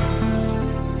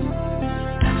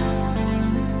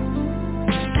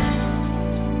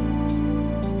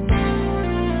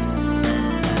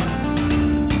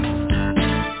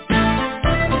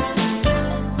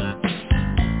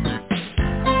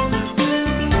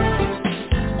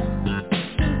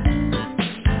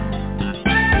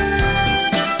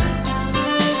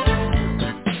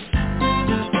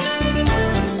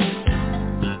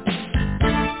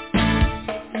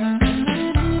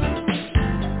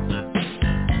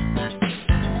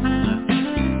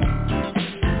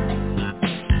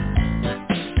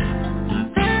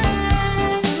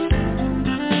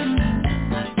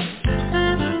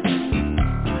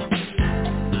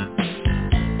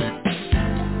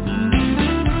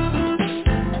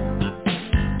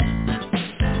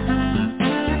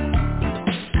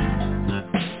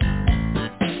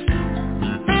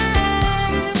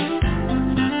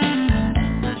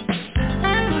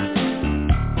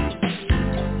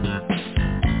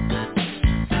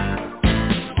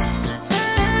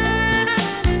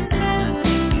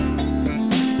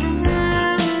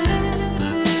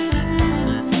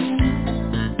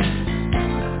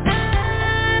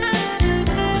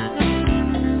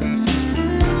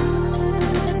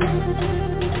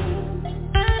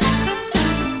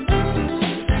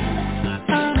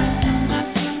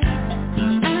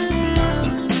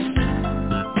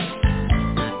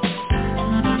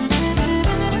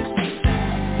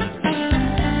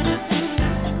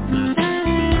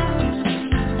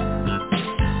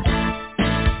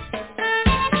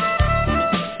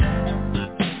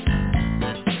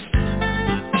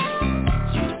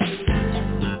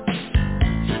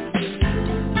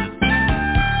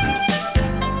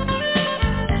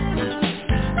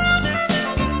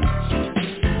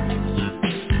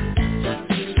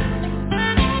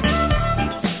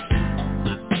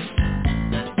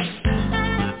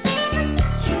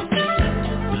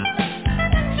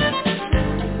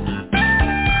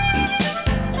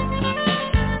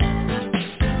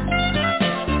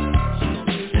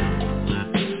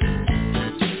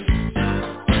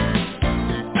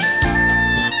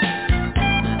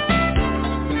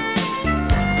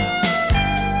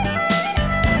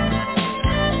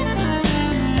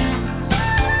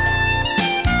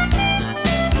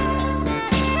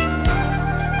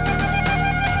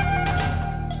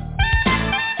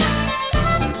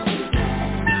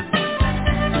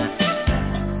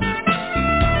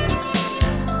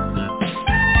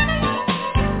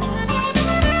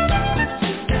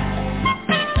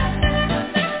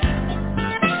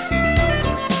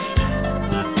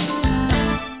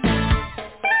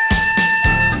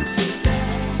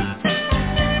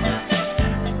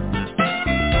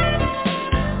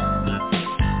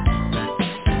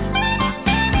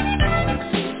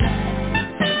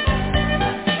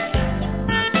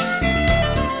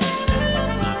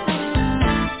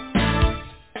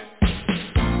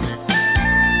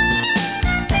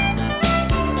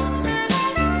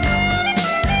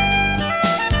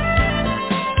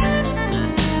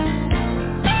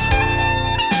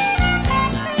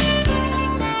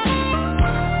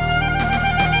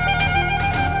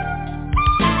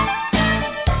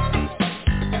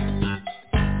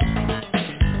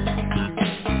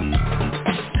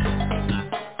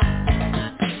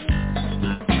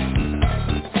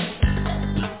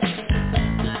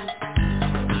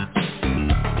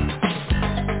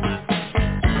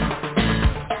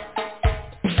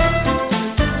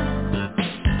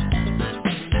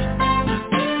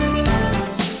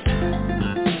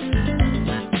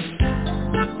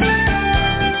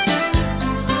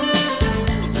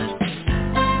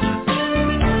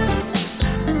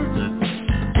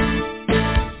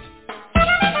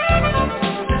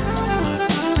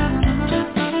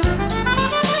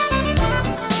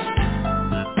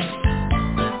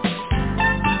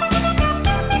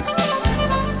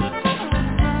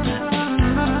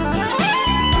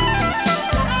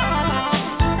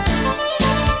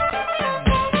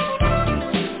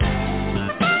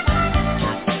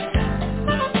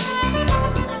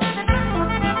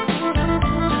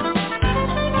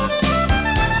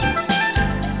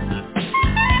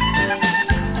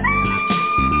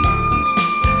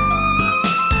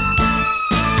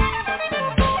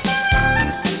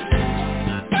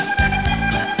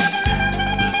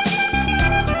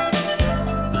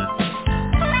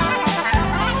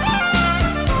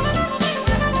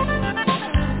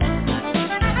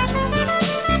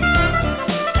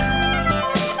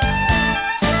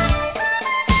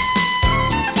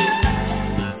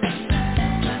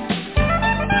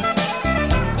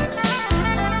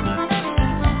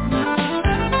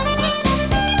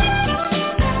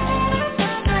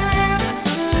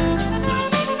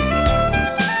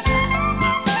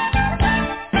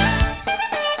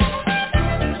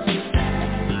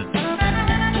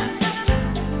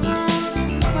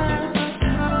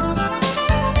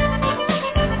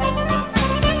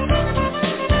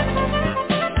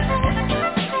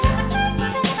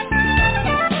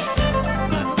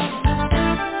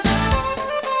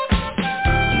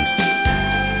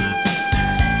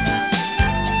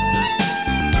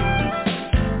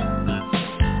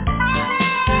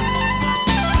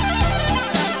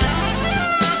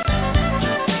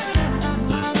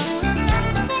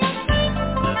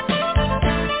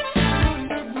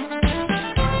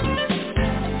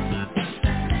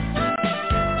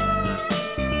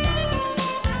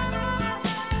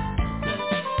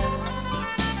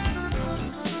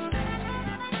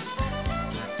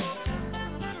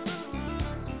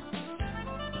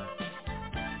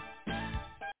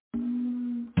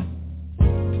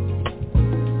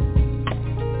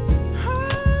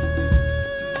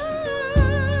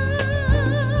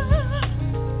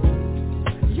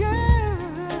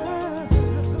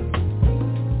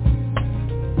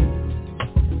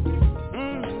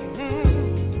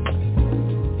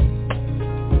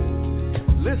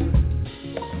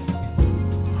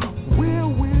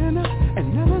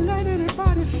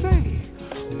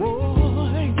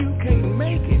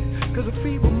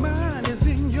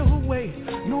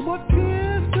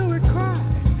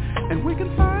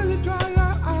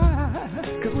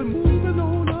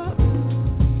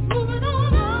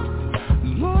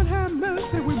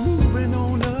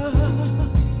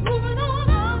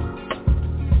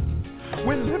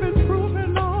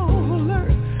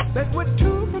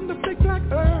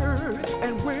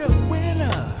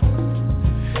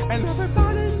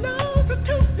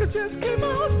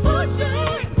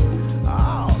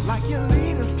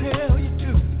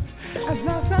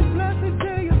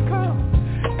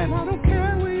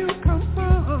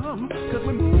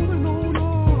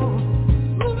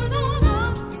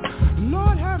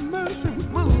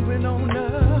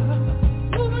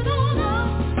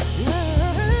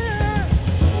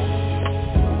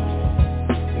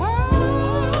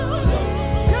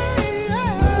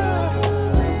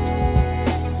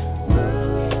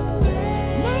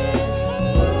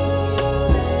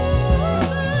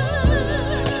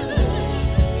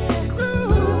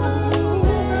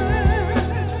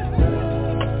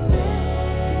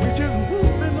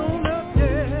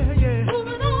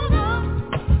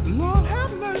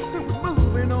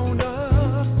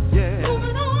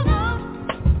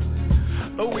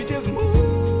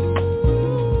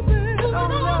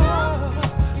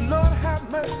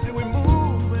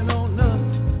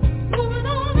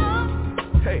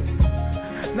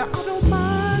 Now I don't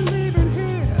mind leaving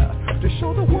here to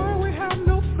show the world we have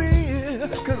no fear,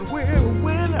 'cause we're a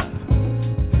winner.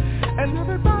 And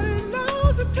everybody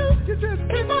knows the truth, you just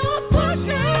keep on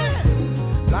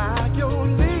pushing, like your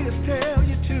leaders tell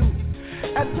you to.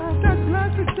 At last that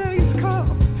blessed day is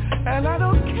come, and I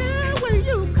don't care where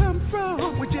you come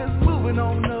from, we're just moving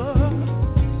on up.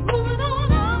 Moving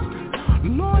on up.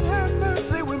 Lord have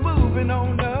mercy, we're moving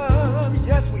on up.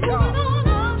 Yes, we are.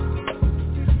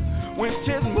 We're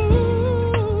just moving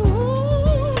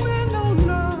on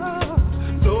up.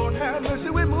 Lord have mercy,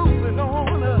 we're moving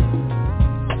on up.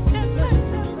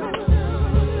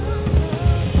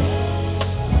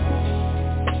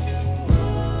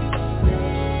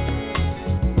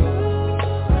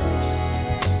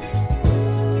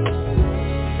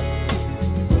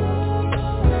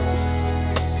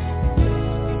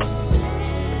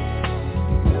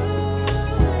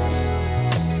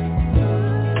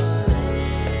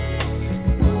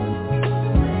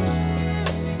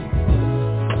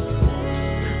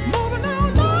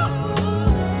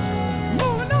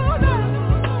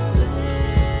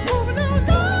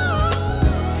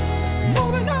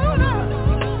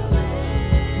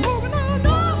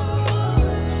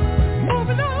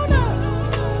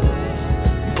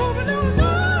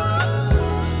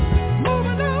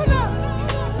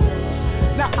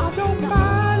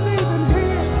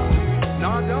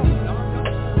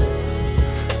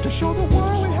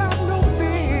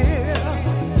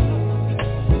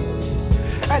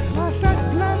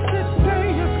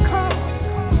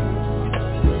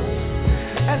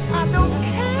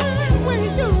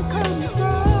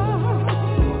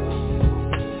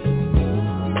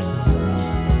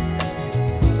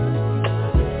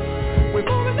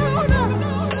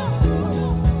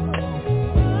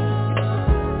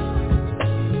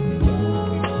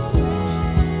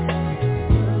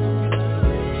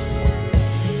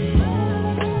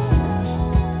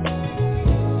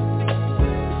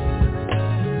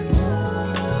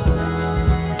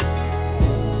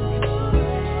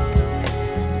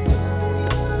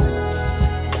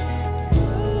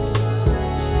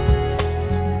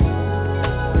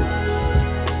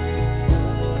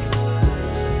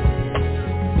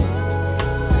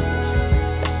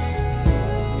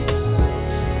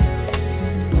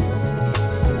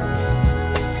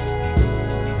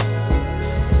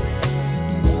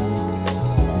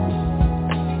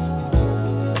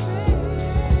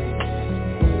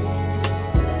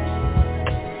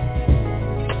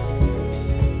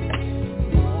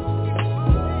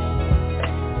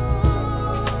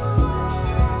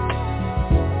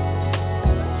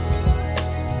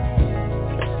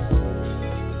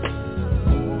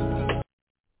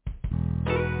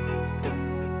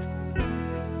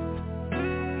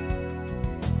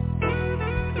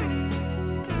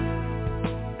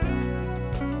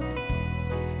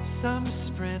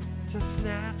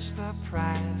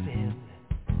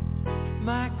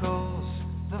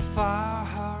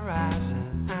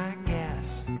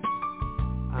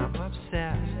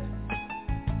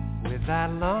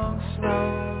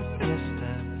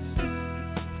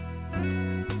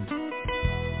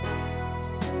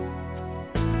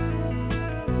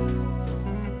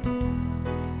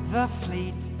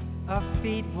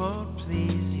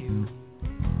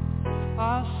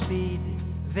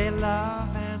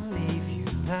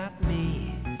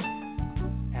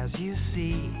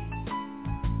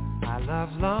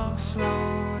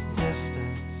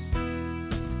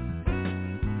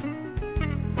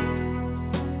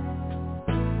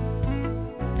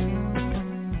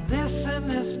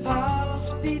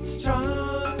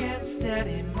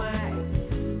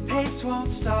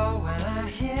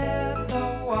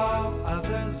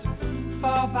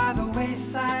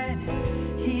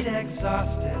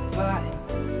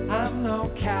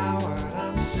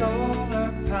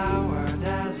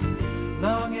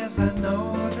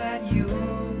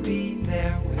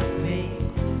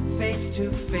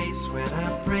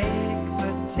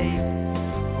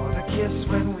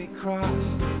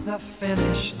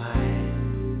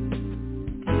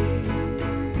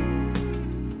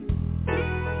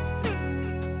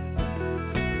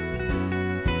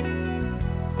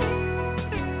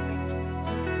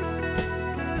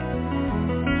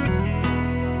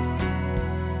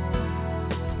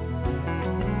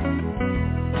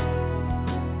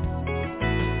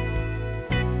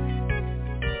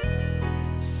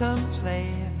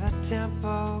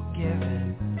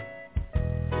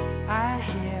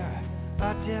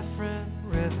 different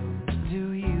rhythm do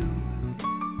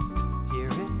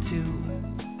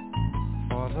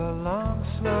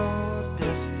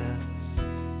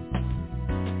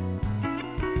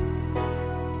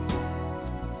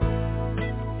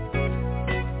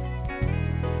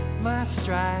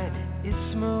stride is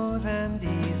smooth and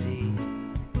easy.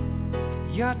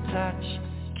 Your touch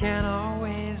can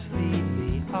always lead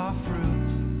me off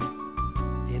route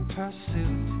in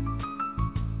pursuit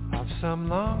of some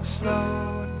long,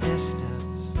 slow distance.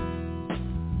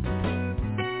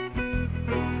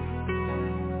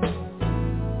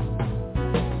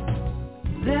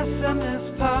 Listen, this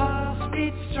pulse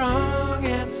beats strong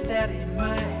and steady.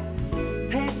 My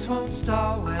pace won't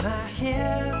stall when I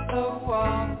hit the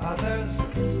wall. Others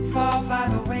fall by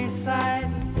the wayside,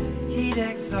 heat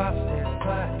exhausted,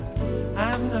 but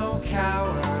I'm no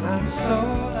coward. I'm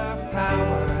solar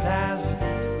powered as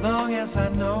long as I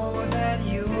know that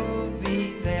you'll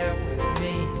be there with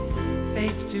me,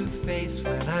 face to face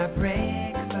when I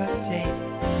break the tape,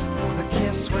 or the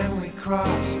kiss when we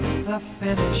cross the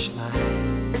finish line.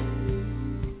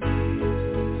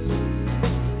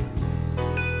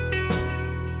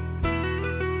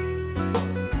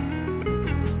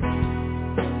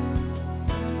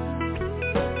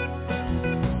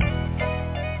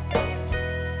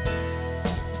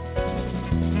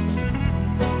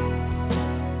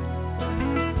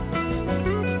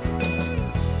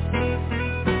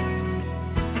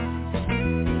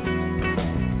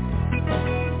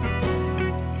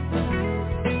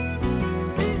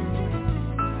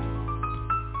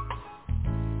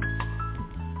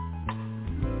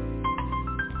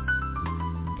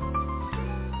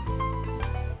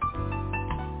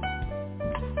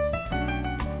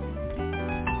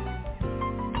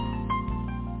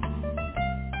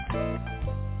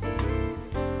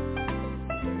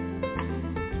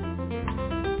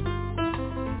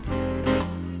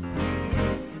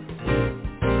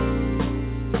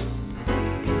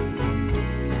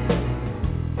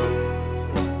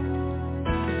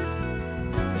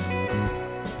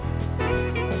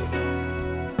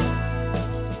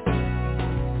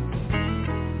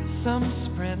 Some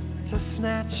sprint to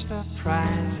snatch the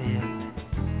prize in.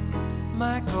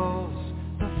 My goal's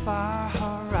the far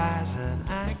horizon,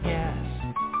 I guess.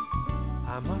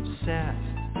 I'm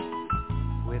obsessed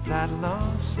with that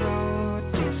long, slow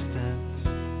distance.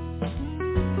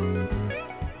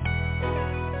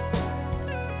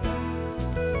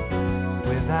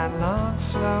 With that long,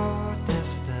 slow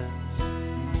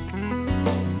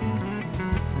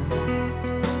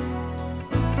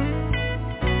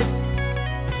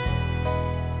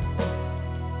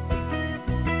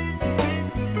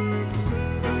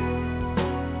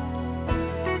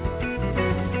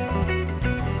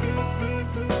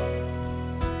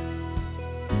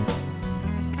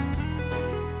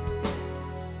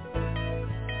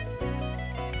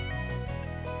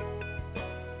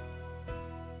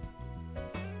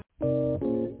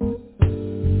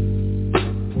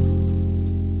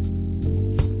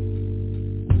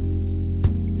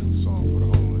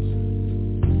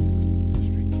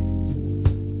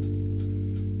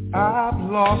I've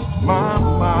lost my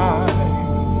mind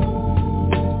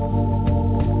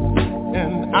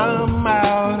and I'm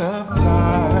out of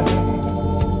time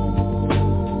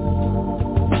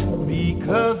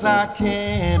because I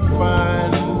can't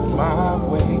find my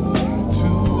way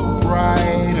to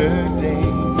brighter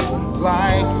days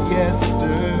like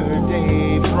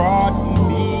yesterday brought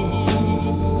me.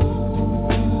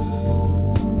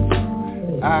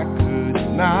 I could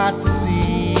not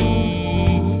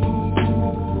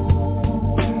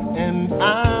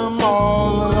I'm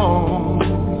all alone,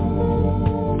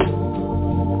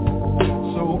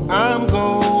 so I'm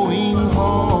going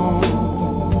home,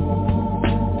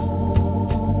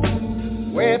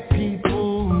 where people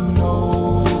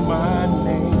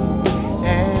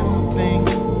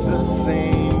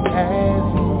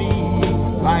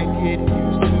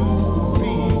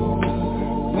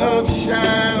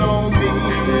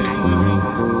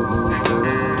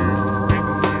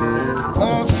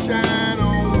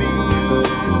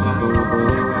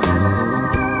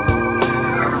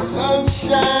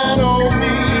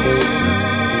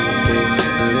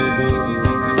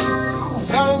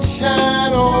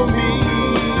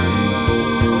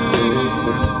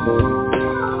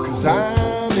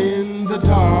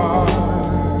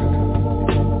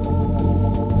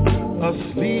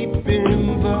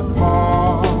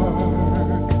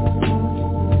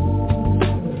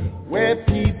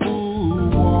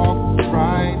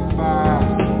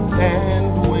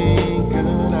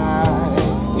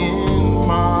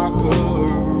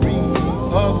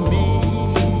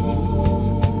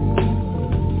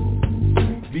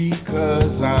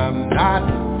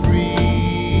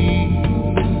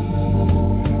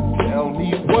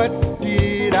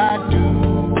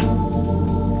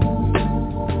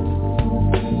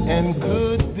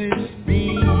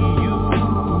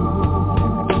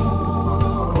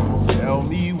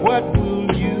what will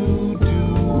you do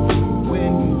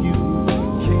when you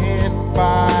can't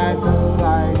buy the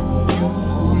life you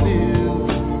live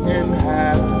and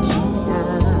have to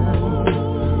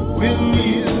earn? Will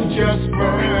you just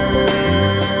burn?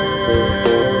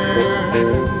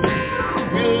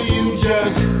 Will you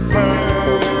just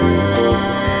burn?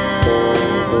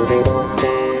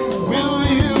 Will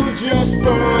you just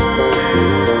burn?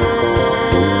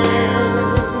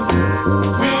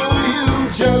 Will you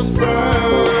just burn?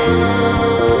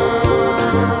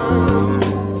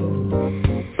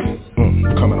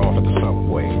 Coming off at the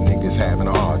subway, niggas having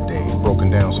a hard day, broken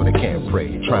down so they can't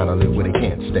pray, trying to live where they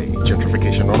can't stay.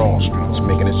 Gentrification on all streets,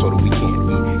 making it so that we can't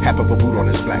eat. Half of a boot on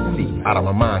his black feet, out of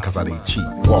my mind cause I eat cheap.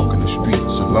 Walking the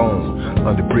streets alone,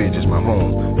 under bridge is my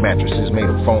home. Mattresses made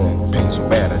of foam, pain so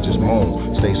bad I just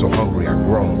moan. Stay so hungry I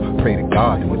groan, pray to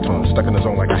God to atone. Stuck in the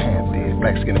zone like a hand did,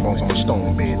 black skin and bones on a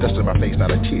stone bed. Dust in my face, not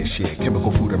a tear shed,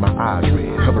 chemical food in my eyes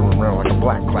red. Hovering around like a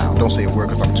black cloud, don't say a word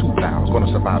cause I'm too loud. Gonna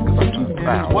survive cause I'm too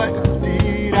proud. What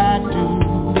did I do?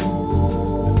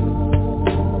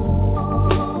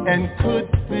 And could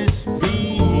this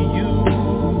be you?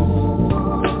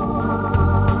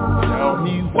 Tell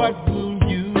me what will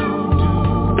you do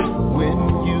when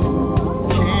you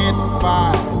can't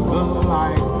find the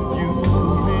life you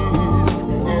live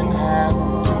and have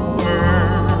to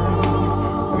earn?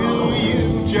 Will you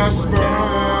just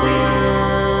burn?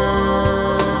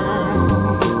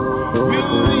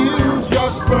 Will you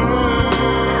just burn?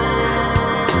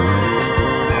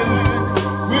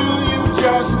 Will you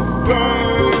just burn?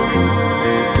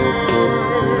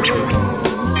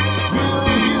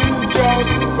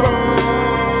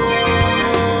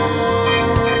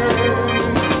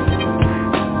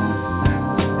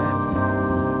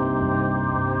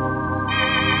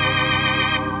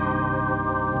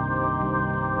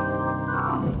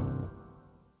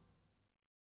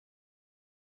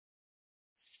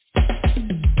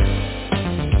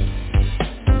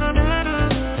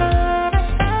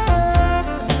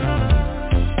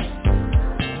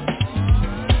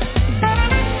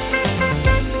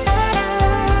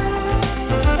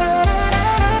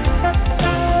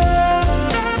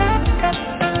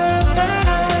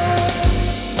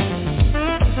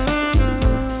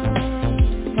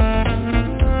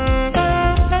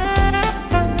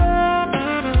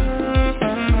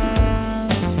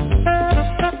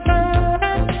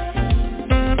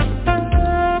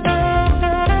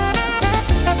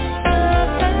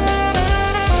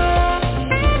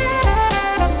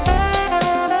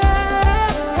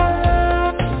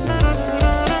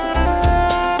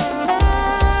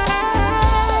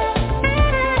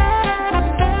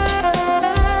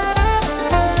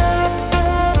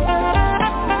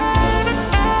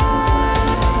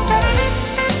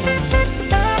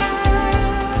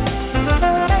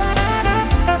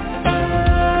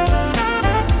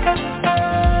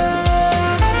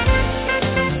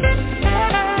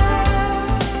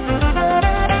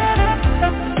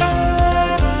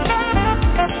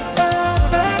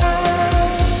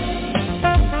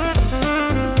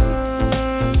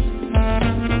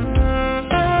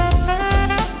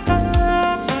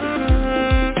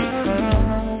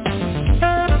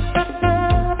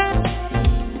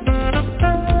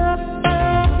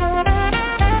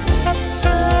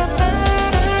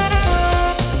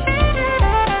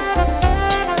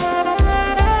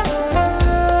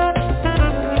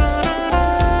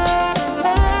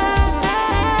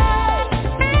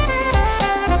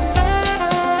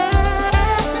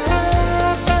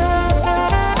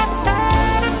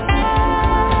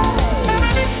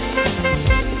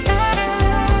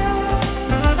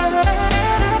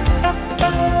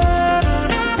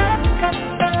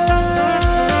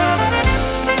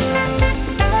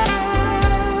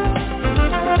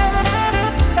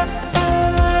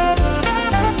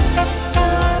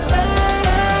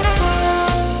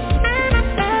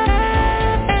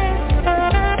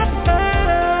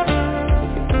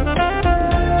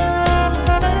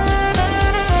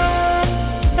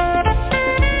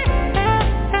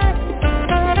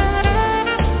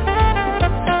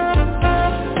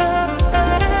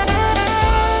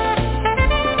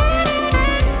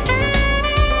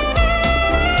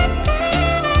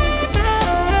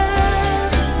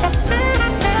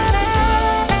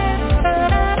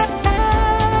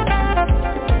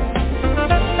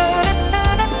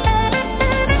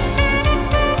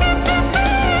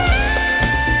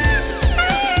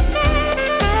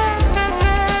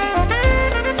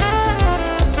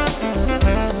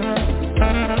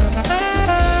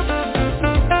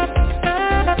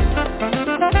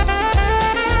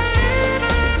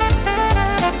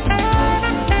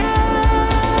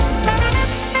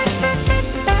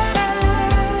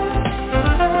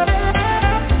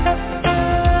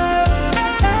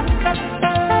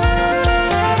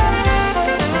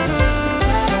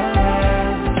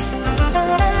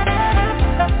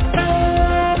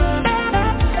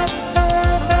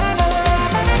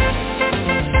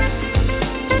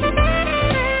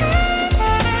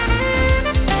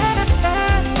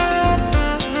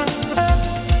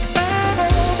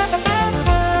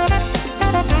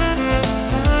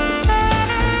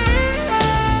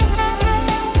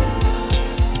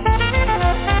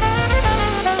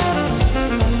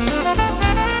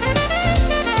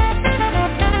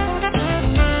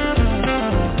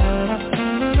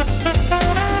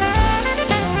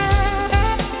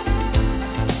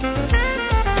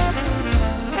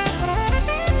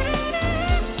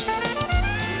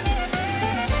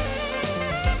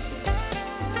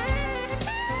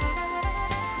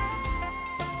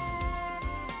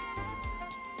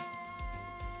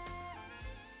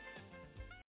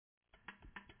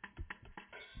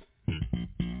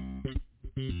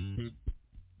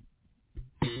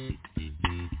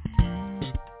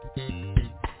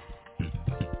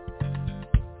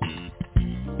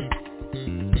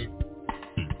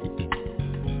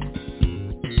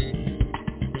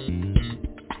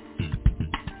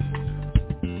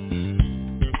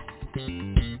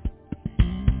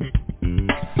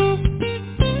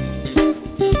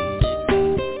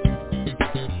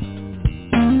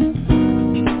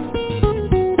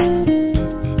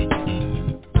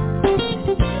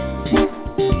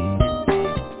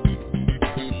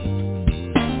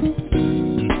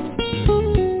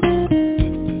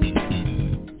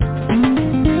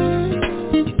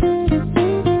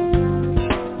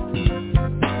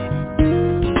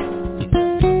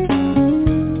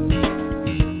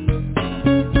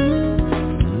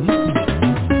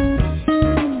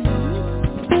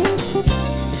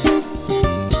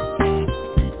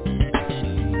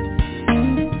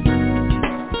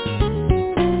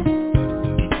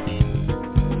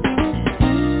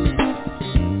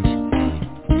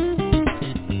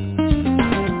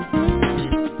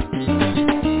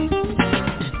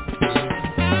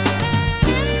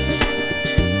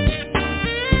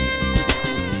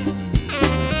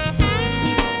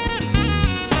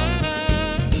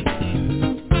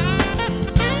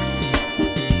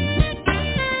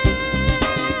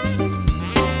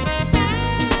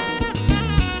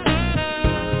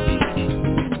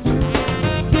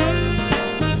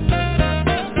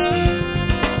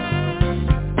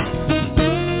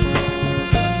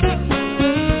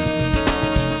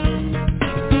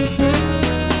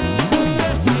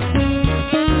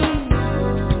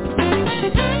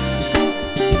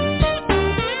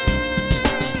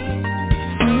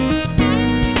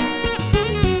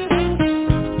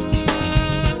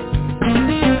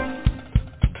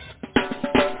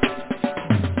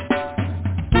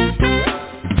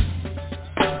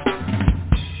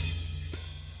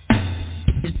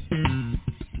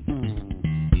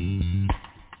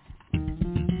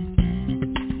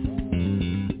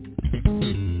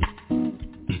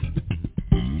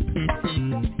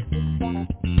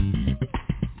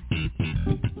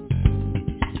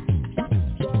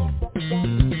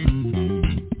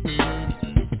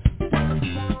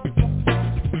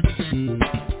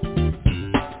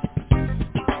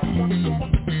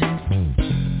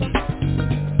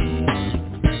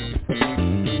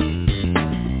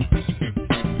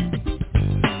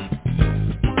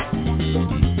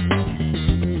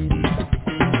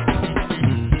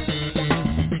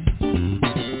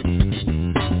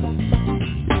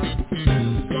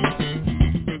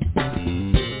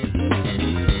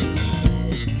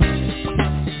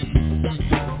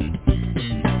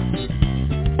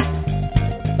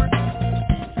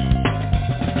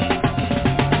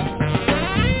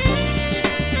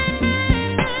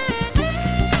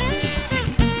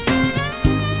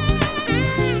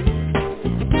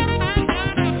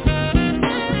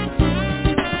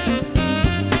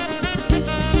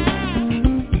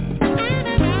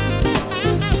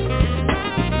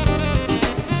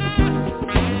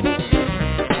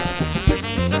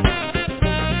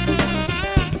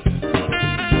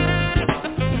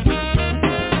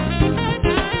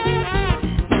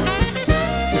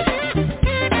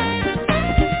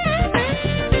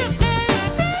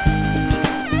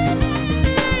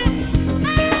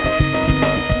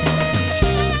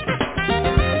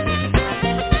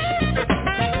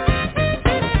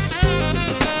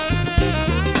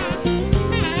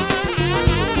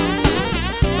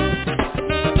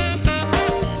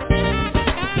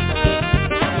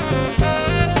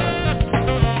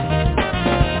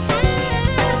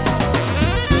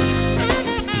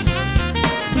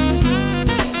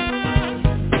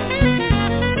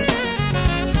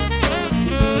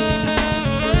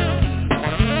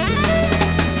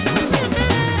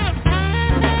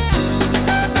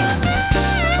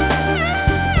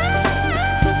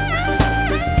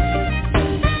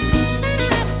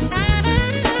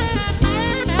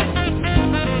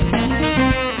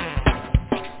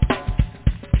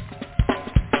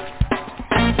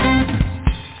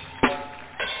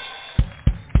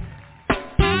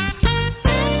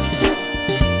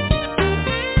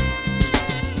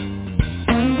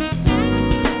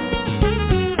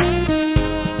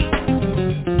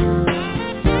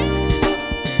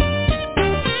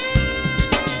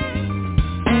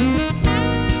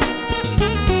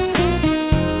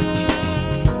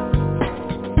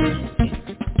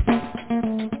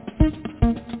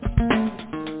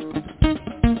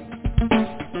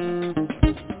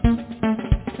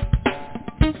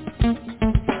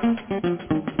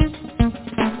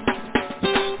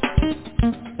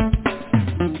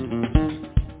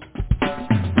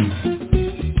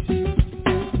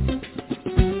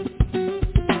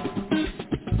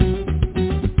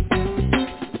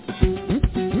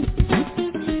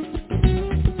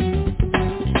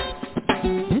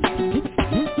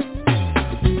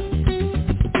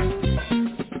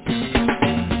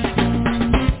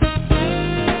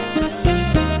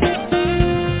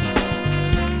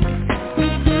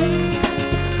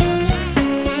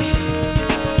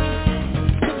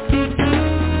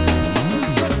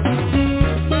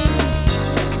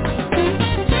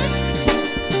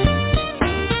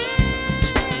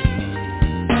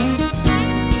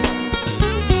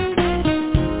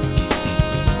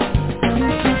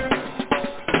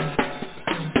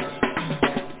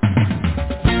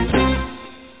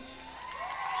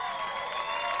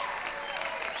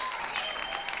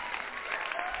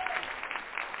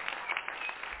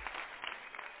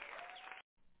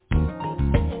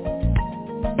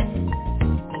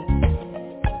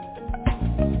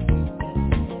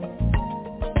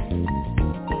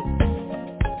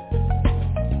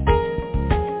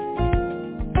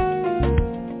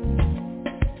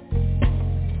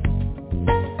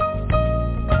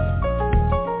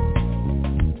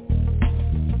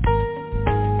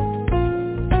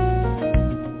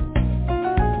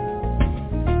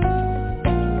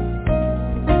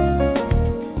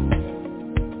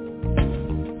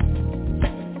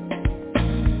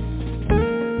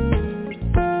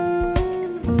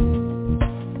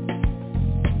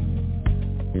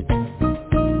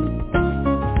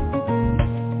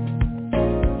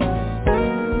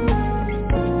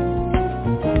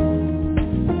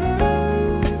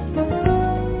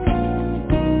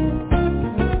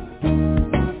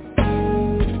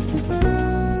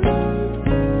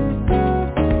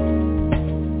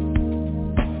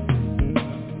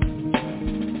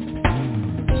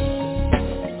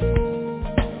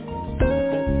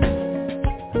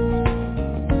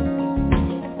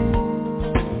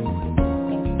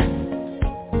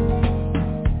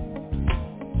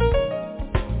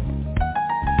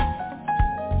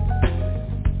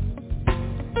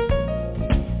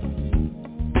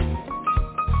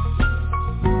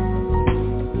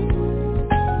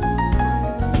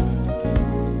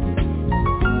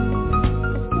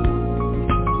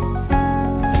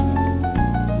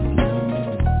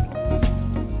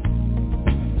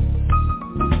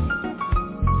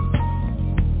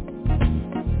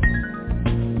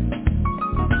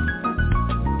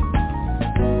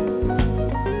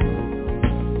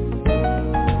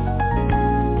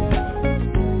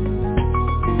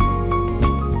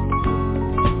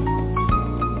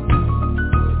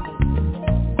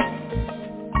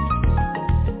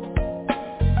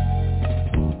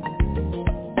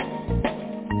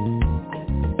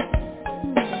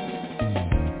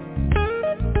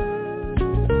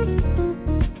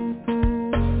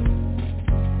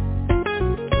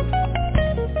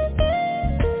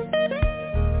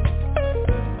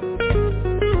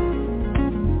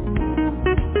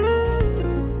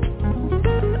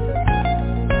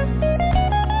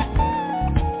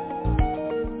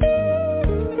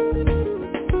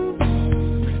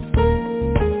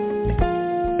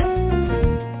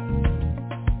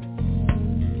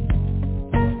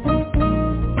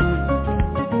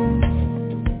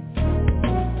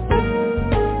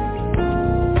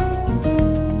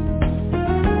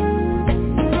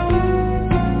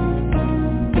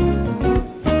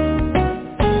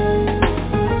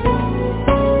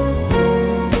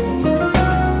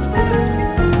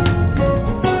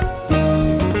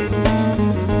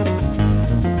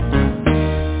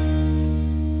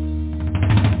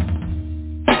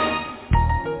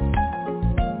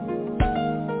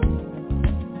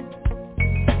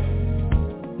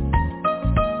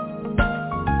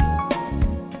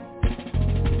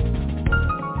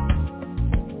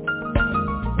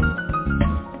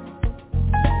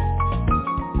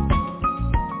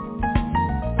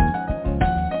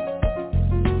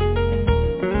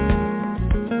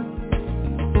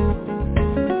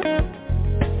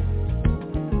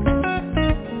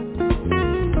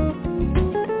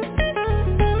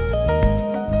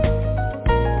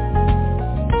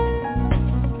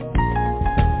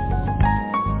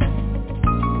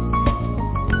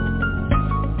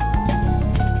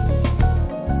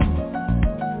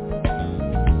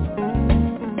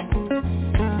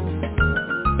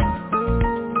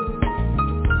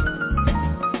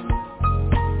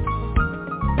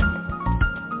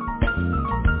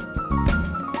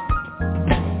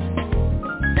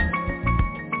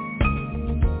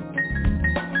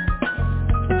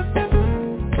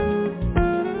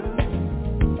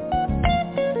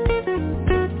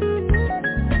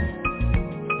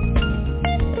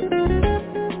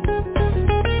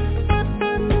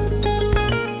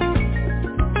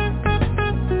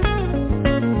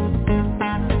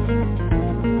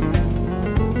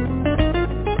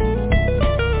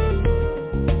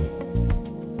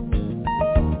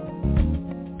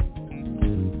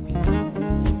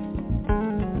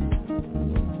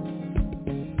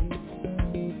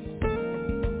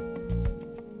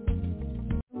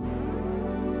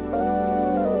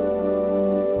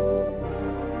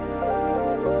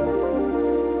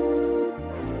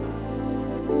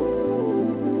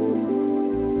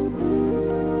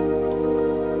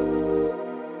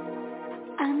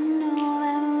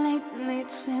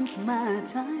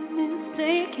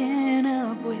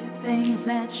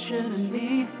 shouldn't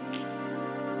be.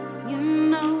 You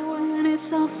know when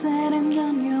it's all said and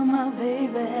done, you're my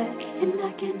baby. And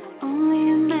I can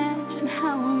only imagine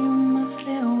how you must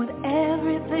feel with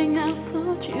everything I've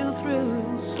put you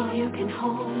through. So you can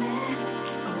hold me,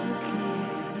 okay.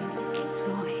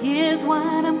 So here's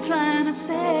what I'm trying to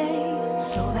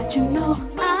say, so that you know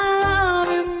I love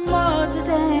you more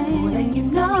today. More than you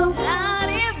know, I'd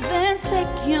even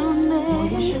take your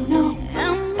name. You should know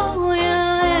I'm all you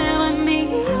ever need.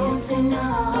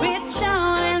 Reach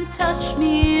out and touch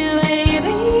me,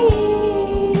 baby.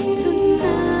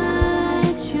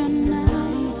 Tonight, your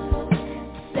night.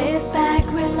 Sit back,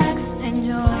 relax,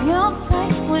 enjoy your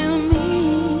time with me.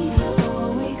 Before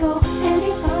we go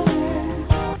any further.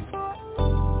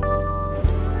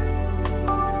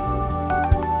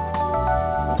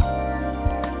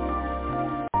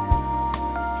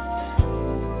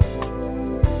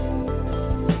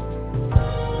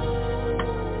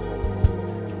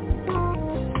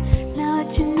 Now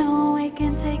that you know we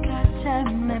can take our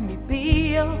time, let me be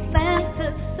your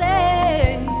fantasy.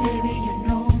 Baby, you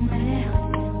know me.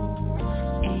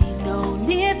 Ain't no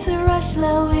need to rush,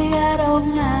 love, we got all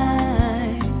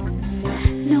night.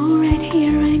 No, right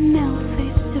here, right now,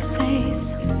 face to face.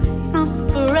 I'm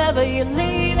forever your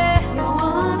lady. You're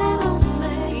one and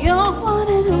only. You're one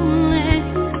and only.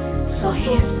 So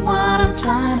here's what I'm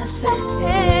trying to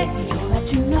say, so that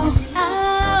you know I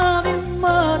love you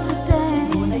more today.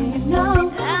 More than you know,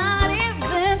 I'd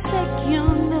even take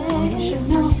your name. You should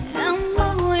know I'm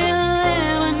all you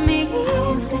ever need.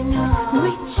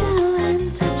 Reach out and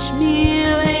touch me,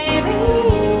 baby.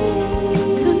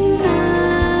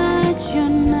 Tonight, your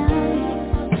night.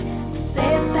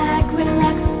 Sit back,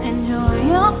 relax, enjoy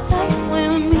your time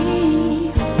with me.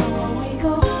 Before we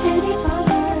go any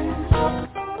further.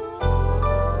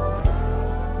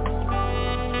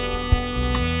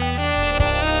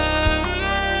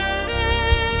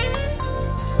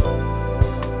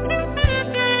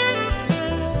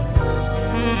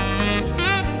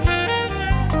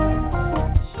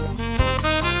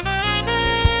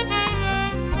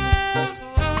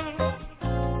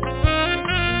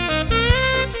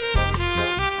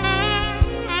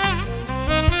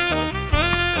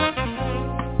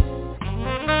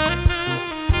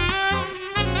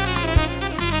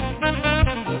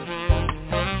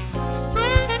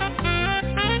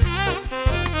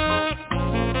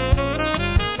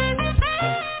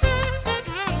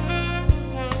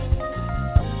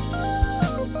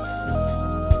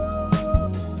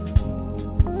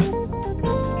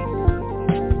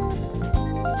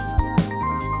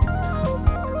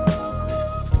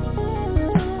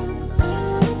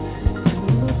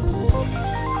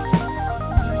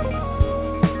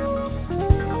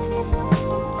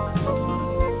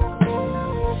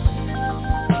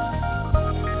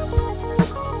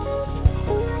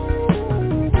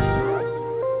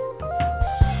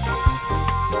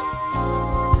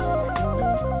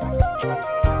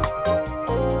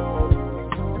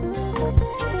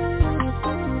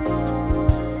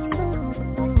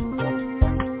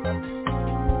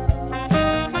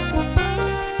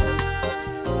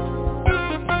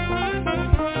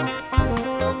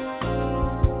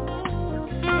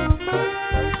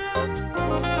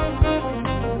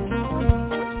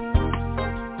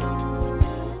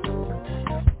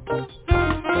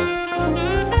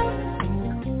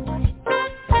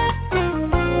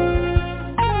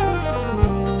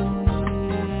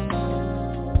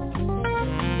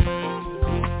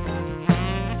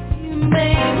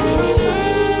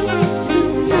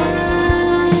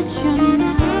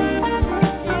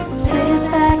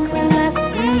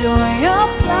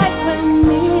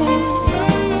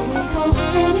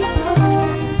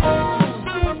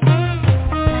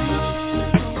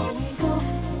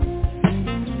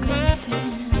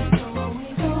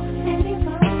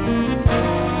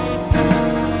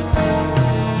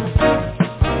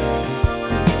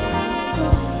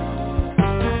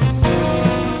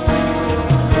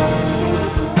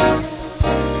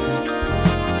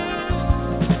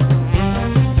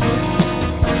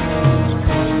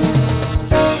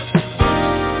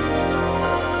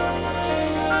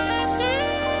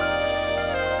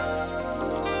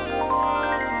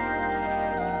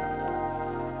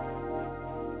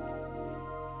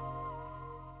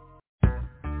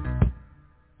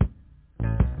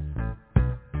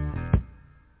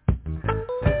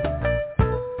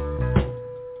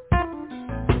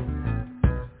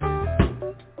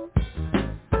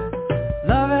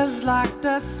 Love has locked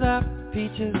us up,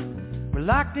 peaches. We're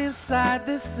locked inside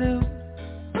this suit.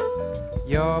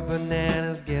 Your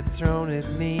bananas get thrown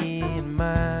at me and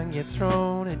mine get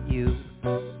thrown at you.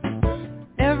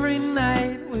 Every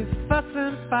night we fuss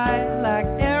and fight like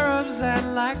Arabs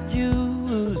and like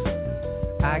Jews.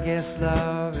 I guess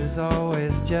love is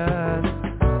always just.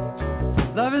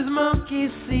 Love is monkey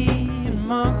see and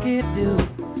monkey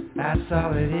do. That's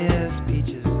all it is,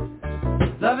 peaches.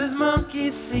 Love is monkey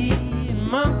see and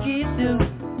monkey do.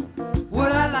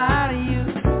 Would I lie to you?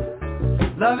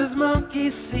 Love is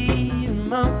monkey see and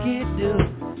monkey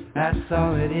do. That's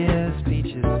all it is,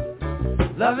 peaches.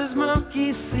 Love is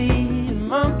monkey see and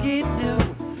monkey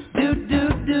do.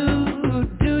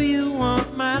 Do you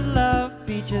want my love,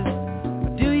 peaches?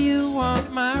 Or do you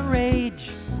want my rage?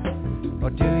 Or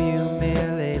do you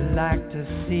merely like to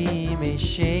see me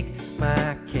shake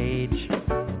my cage?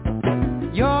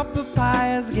 Your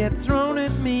papayas get thrown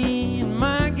at me and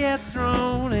mine get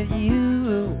thrown at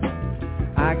you.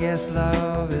 I guess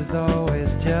love is always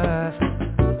just.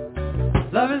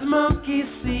 Love is monkey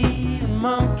see and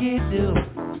monkey do.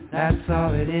 That's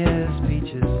all it is,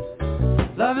 peaches.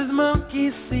 Love is monkey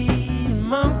see and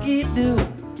monkey do.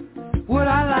 Would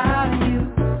I lie to you?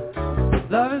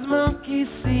 Love is monkey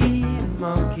see and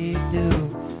monkey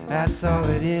do. That's all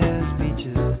it is,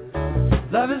 peaches.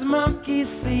 Love is monkey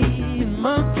see and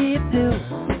monkey do.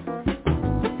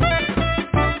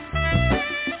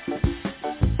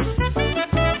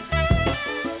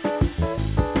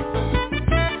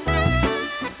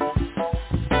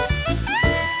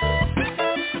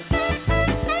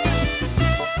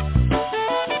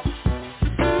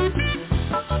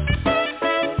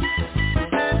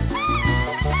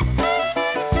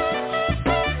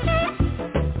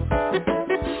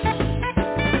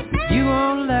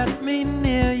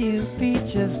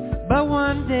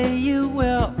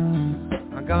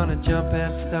 Jump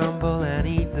and stumble and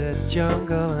eat the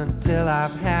jungle until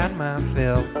I've had my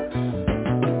fill.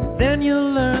 Then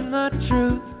you'll learn the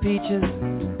truth, peaches.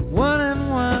 1 and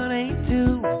 1 ain't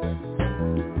 2.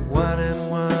 1 and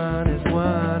 1 is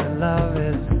 1 and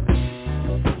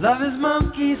love is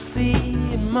monkey see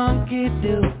and monkey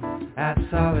do.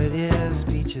 That's all it is,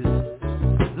 peaches.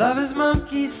 Love is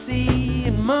monkey see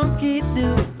and monkey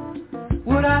do.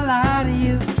 Would I lie to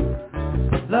you?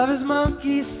 Love is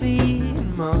monkey see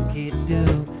and monkey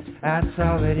do. That's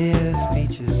all it is,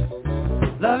 peaches.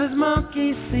 Love is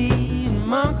monkey see and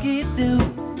monkey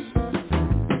do.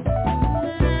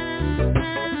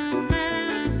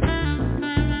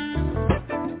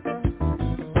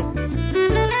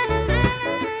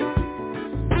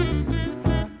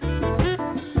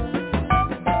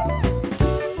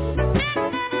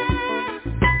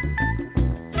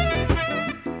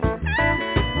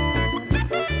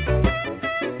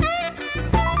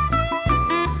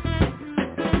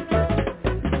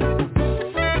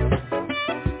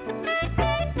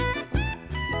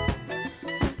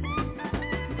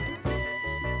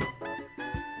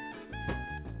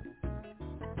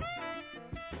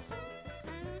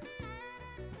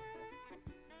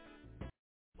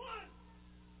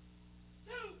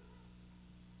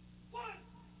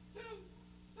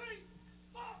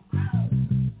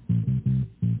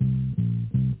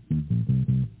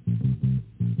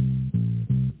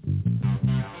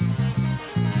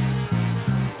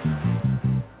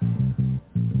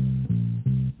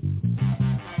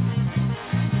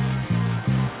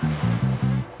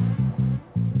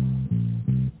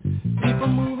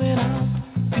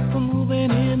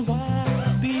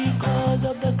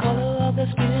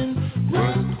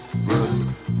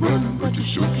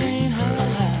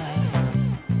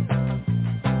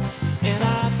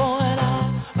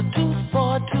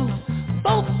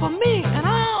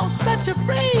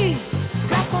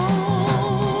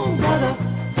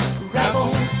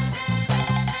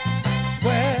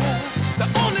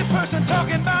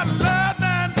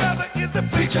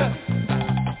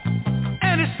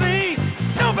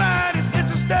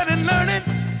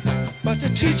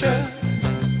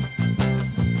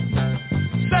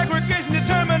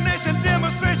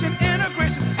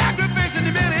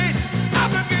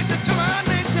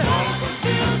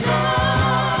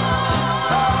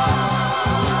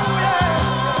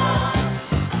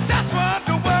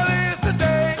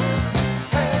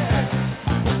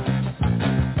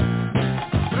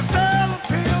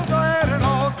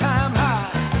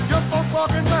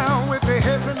 Walking around with their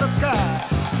heads in the sky.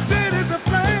 Cities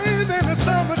aflame in the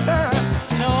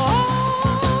summertime. No.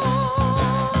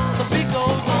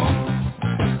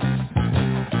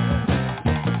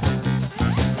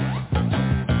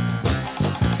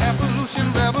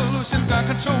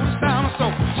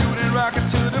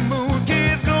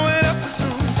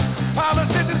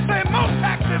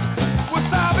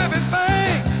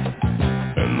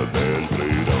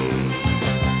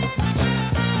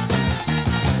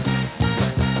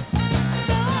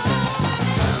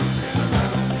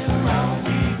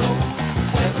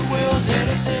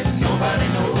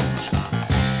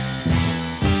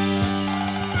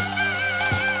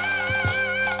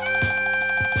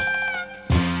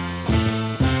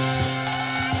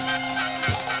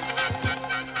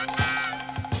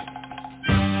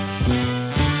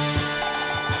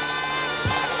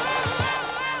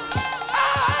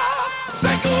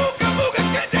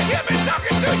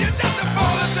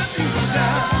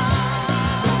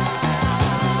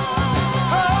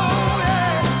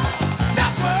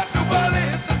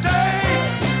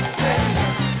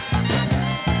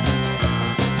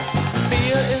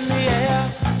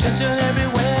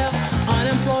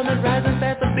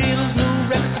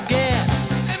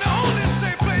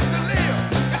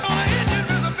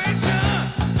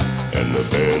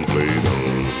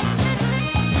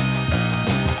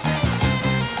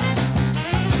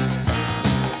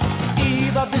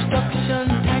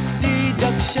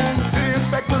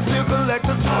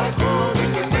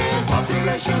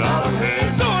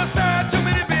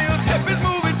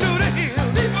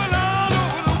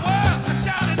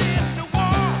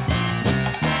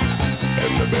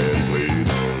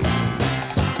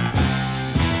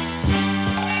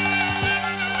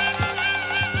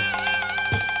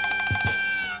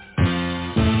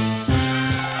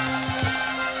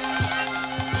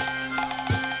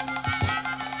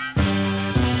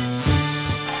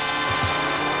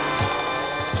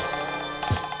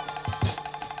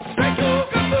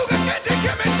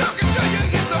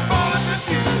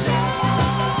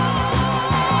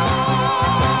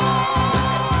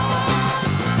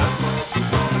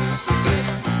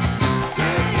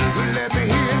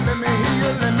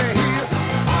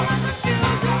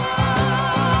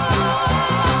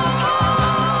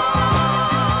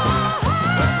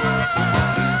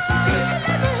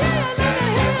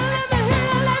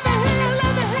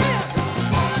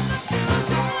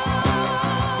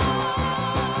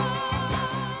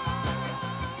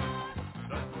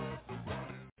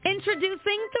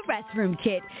 The Restroom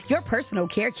Kit, your personal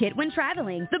care kit when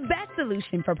traveling. The best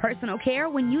solution for personal care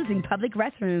when using public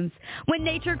restrooms. When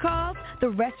nature calls, the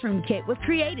Restroom Kit was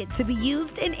created to be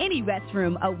used in any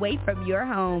restroom away from your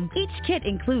home. Each kit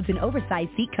includes an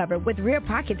oversized seat cover with rear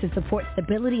pocket to support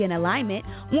stability and alignment,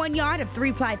 1 yard of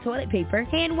 3-ply toilet paper,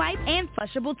 hand wipe, and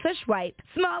flushable tush wipe.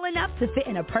 Small enough to fit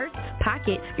in a purse,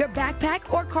 pocket, your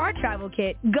backpack, or car travel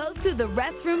kit. Go to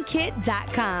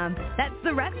therestroomkit.com. That's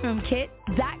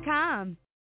therestroomkit.com.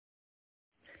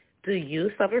 Do you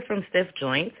suffer from stiff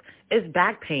joints? Is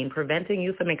back pain preventing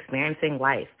you from experiencing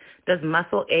life? Does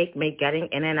muscle ache make getting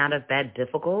in and out of bed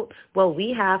difficult? Well,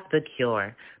 we have The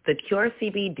Cure. The Cure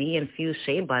CBD infused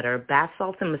shea butter, bath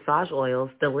salts, and massage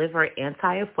oils deliver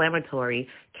anti-inflammatory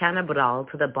cannabidiol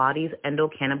to the body's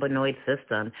endocannabinoid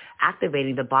system,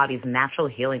 activating the body's natural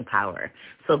healing power.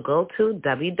 So go to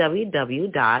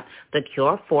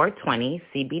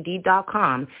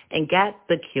www.thecure420cbd.com and get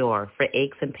The Cure for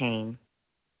aches and pain.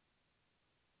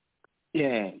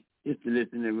 Yeah, it's the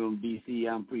Listening Room, DC.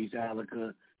 I'm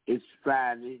Priestilika. It's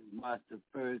Friday, March the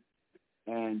 1st,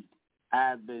 and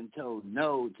I've been told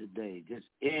no today. Just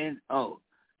N-O,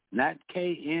 not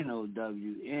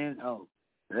K-N-O-W, N-O.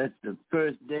 That's the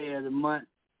first day of the month,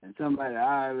 and somebody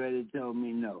already told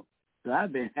me no. So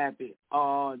I've been happy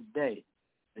all day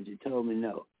that you told me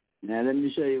no. Now, let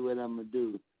me show you what I'm going to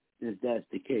do since that's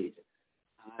the case.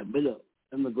 All right, but look,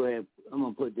 I'm going to go ahead. I'm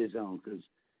going to put this on because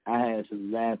I had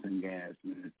some laughing gas,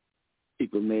 man.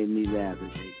 People made me laugh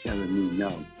and they telling me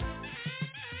no.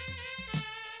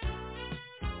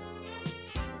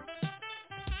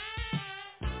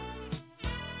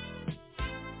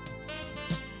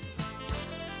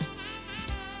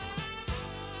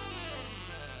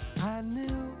 I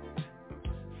knew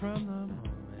from the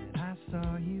moment I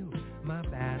saw you, my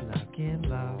bad luck in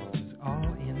love was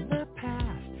all in the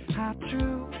past. How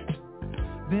true,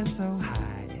 been so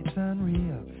high, it's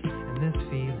unreal, and this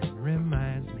feeling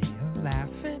reminds me of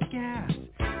laughing gas.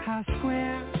 How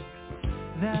square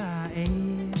that our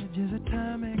age is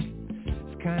atomic,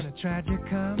 it's kinda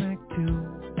tragicomic too.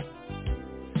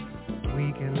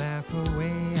 We can laugh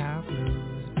away our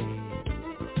blues, babe,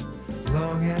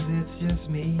 long as it's just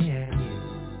me and you.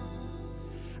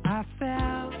 I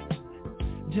felt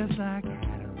just like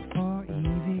Adam for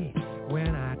Evie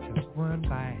when I took one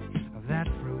bite of that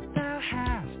fruit thou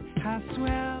hast. How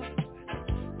swell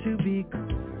to be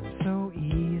grooving so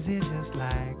easy, just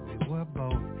like we were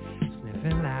both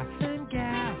sniffing laughing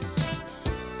gas.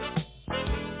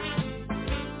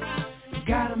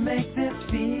 Gotta make this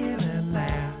feeling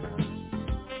last.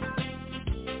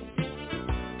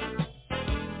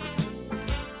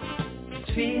 This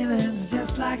feeling's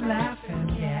just like laughing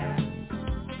gas.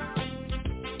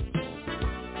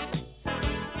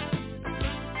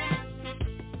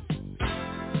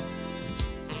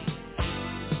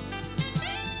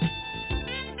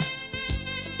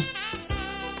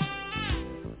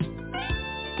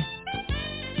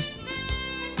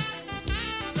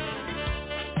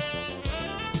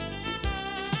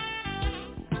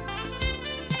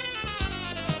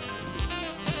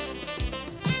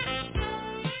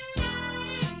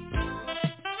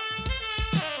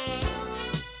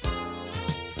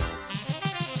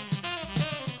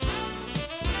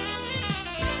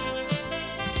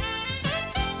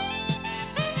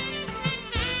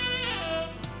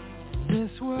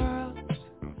 This world's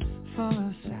full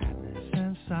of sadness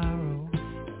and sorrow.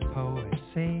 Poets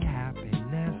say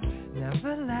happiness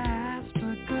never lasts,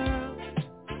 but girl,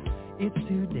 it's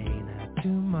today, not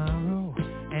tomorrow,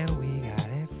 and we got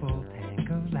a full tank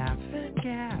of laughing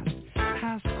gas.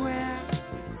 How square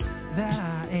that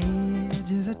our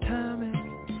age is atomic,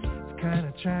 it's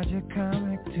kinda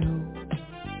tragicomic too.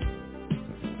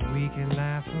 We can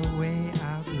laugh away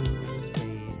our blues,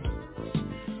 babe,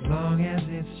 long as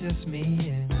it's just me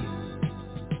and you.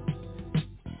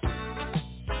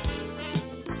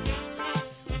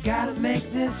 Gotta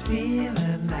make this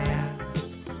feeling last.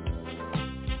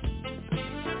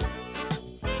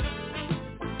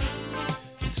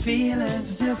 This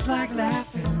feeling's just like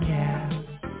laughing gas.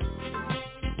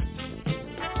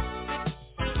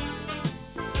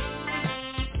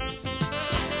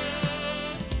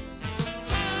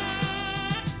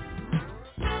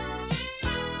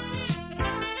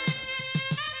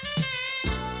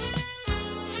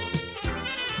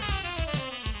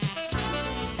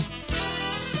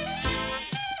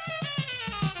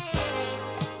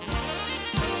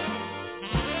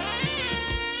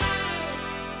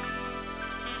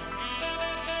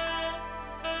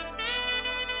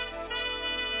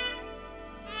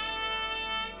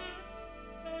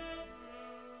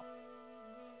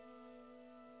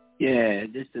 Yeah,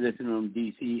 this is the Living Room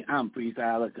DC. I'm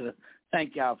Priestilika.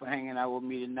 Thank y'all for hanging out with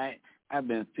me tonight. I've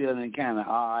been feeling kind of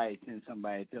all right since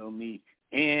somebody told me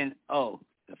N-O,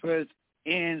 the first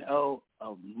N-O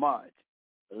of March.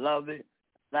 Love it.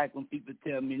 Like when people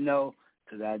tell me no,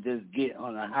 because I just get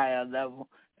on a higher level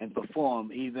and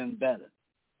perform even better.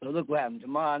 So look what happens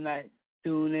tomorrow night.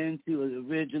 Tune in to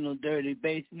the original Dirty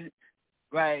Basement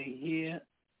right here.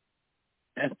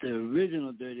 That's the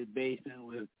original Dirty Basement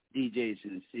with DJ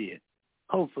Sincere.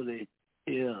 Hopefully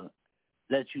he'll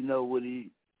let you know what he's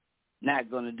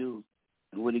not going to do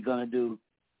and what he's going to do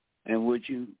and what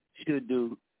you should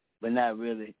do, but not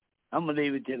really. I'm going to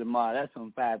leave it till tomorrow. That's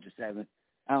from 5 to 7.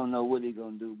 I don't know what he's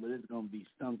going to do, but it's going to be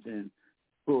something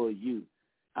for you.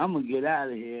 I'm going to get out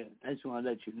of here. I just want to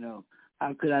let you know.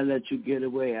 How could I let you get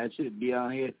away? I should be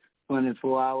on here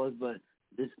 24 hours, but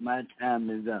my time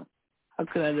is up. How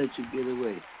could I let you get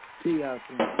away? See y'all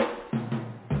soon.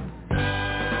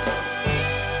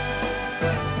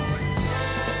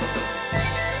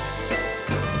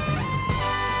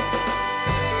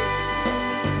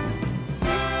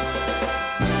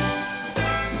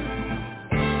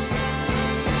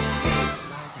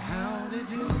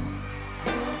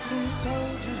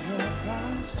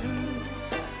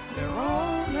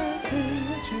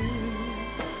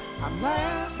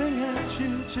 Laughing at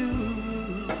you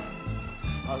too.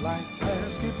 I like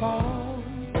basketball,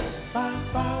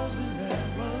 5,000 that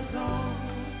was on.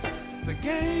 The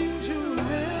games you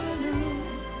really knew.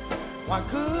 Why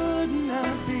couldn't I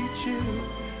beat you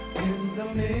in the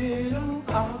middle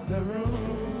of the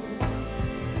room?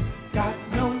 Got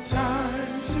no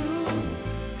time to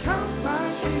count my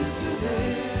sheep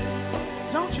today.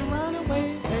 Don't you run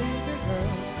away, baby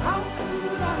girl. How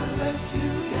could I let you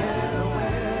get away?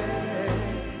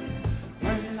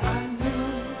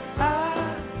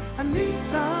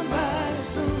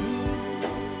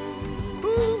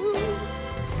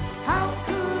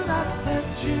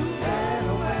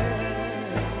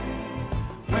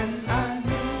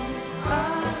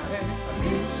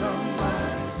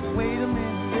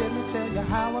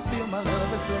 How I feel, my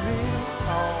love is very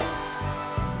tall.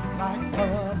 Like a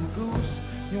goose,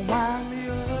 you wind me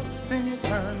up, then you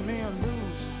turn me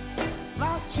loose.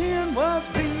 My chin was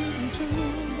beating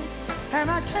too,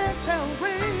 and I can't tell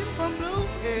green from blue,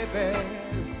 baby.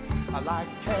 I like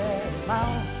cat and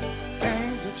mouse,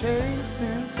 things are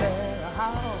chasing Sarah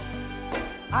House.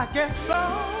 I get so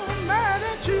mad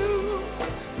at you,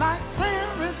 like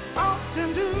parents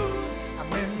often do.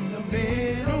 I'm in the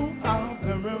middle of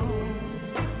the room.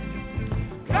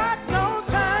 Got no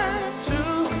time to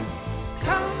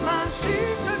count my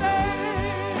sheep today.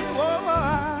 Whoa,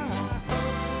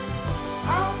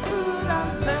 how could I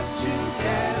let you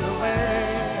get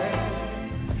away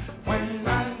when I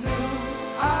knew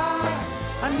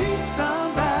I need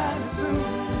somebody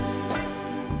soon?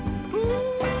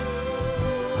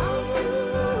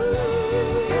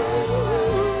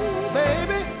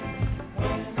 Baby,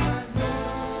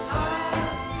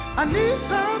 I need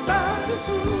somebody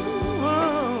soon.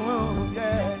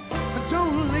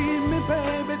 Don't leave me,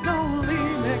 baby, don't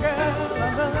leave me, girl, I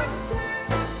love you.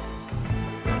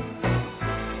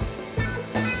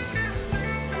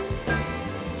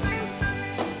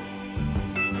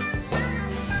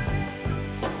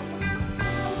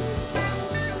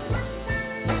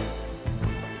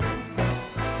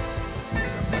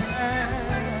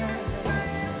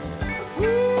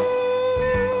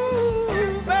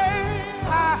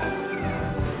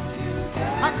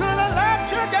 I could have let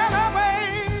you get away,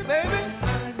 baby.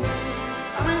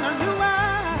 When I knew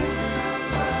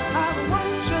I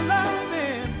want your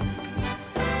loving.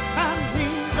 I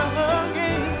need your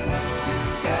hugging.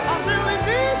 I really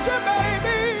need you,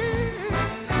 baby.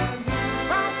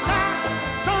 Right now,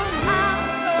 somehow,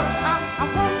 I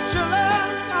want your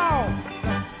love.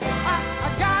 I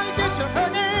gotta get you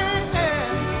hugging.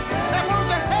 They want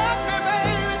to help me,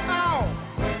 baby, now.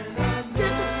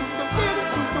 Get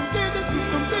it.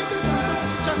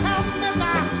 To help me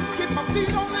now, keep my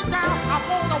feet on the ground. I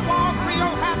wanna walk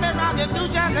real happy around the New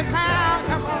Jersey town.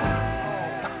 Come on.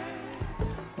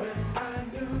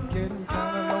 Getting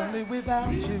kinda lonely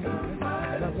without you,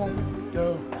 and I won't go.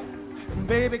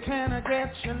 Baby, can I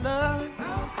get your love?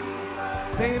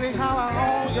 Baby, how I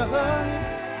owe you love?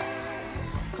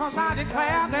 'Cause I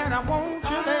declare that I want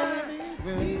you,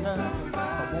 baby. I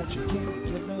want you, give me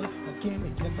your love. Give me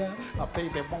your love, oh,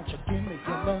 baby, won't you give me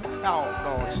your love? Oh,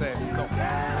 Lord, say no.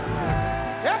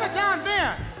 Every now and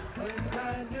then,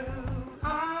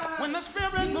 when the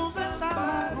Spirit moves inside my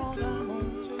heart, I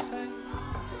want you to say.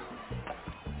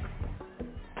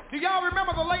 Do y'all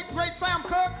remember the late, great Sam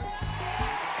Cooke?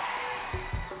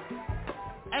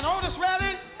 And Otis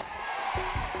Redding?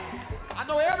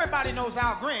 everybody knows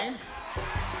Al Green.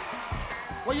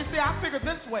 Well, you see, I figured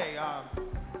this way.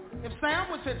 If Sam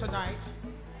was here tonight,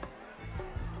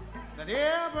 that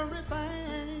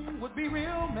everything would be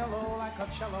real mellow like a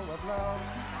cello of love.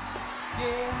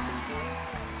 Yeah.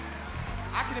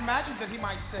 I can imagine that he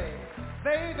might say,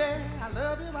 baby, I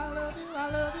love you, I love you, I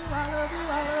love you, I love you,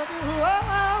 I love you.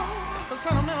 Oh, the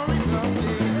sentimental reason,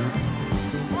 yeah.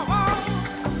 Oh,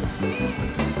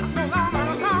 no longer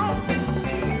alone.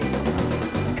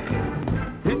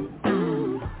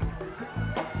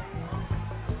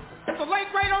 If the late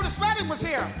great Otis Redding was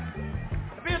here,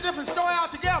 it'd be a different story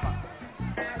altogether.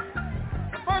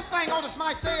 The first thing Otis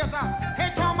might say is,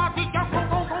 hey, Tom, I think you're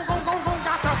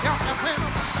got to help me, please.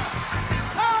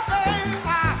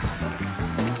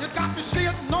 You got me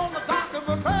sitting on the dock of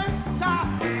a face.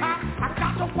 I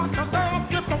got to watch the love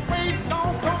get the way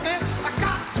down from it. I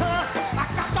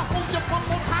got to hold you one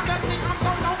more time. Let me, I'm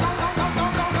no.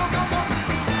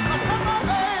 Come on,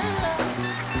 baby.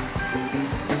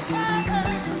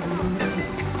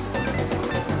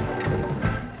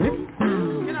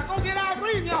 Can I go get out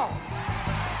breathing, y'all?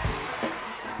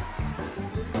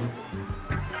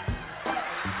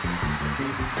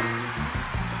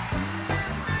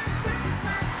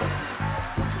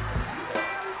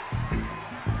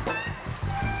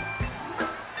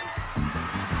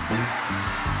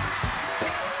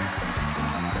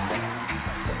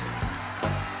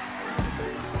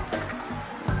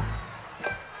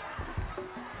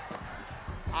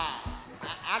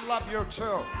 I love you too.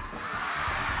 Oh,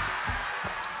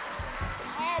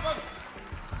 but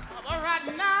right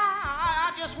now,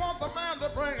 I just want the band to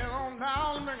bring it on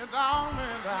down, bring it down, bring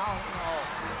it down. Oh.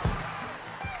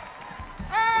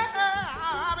 Hey,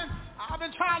 I've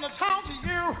been trying to talk to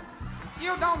you.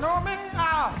 You don't know me,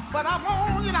 but I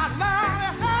want you to love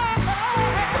you.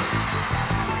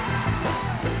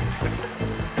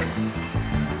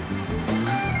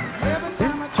 Every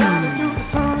time I try to do the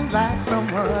songs like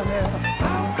someone else,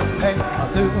 hey, a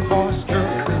little voice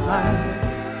just in line.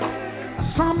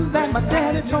 Something that my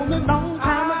daddy told me not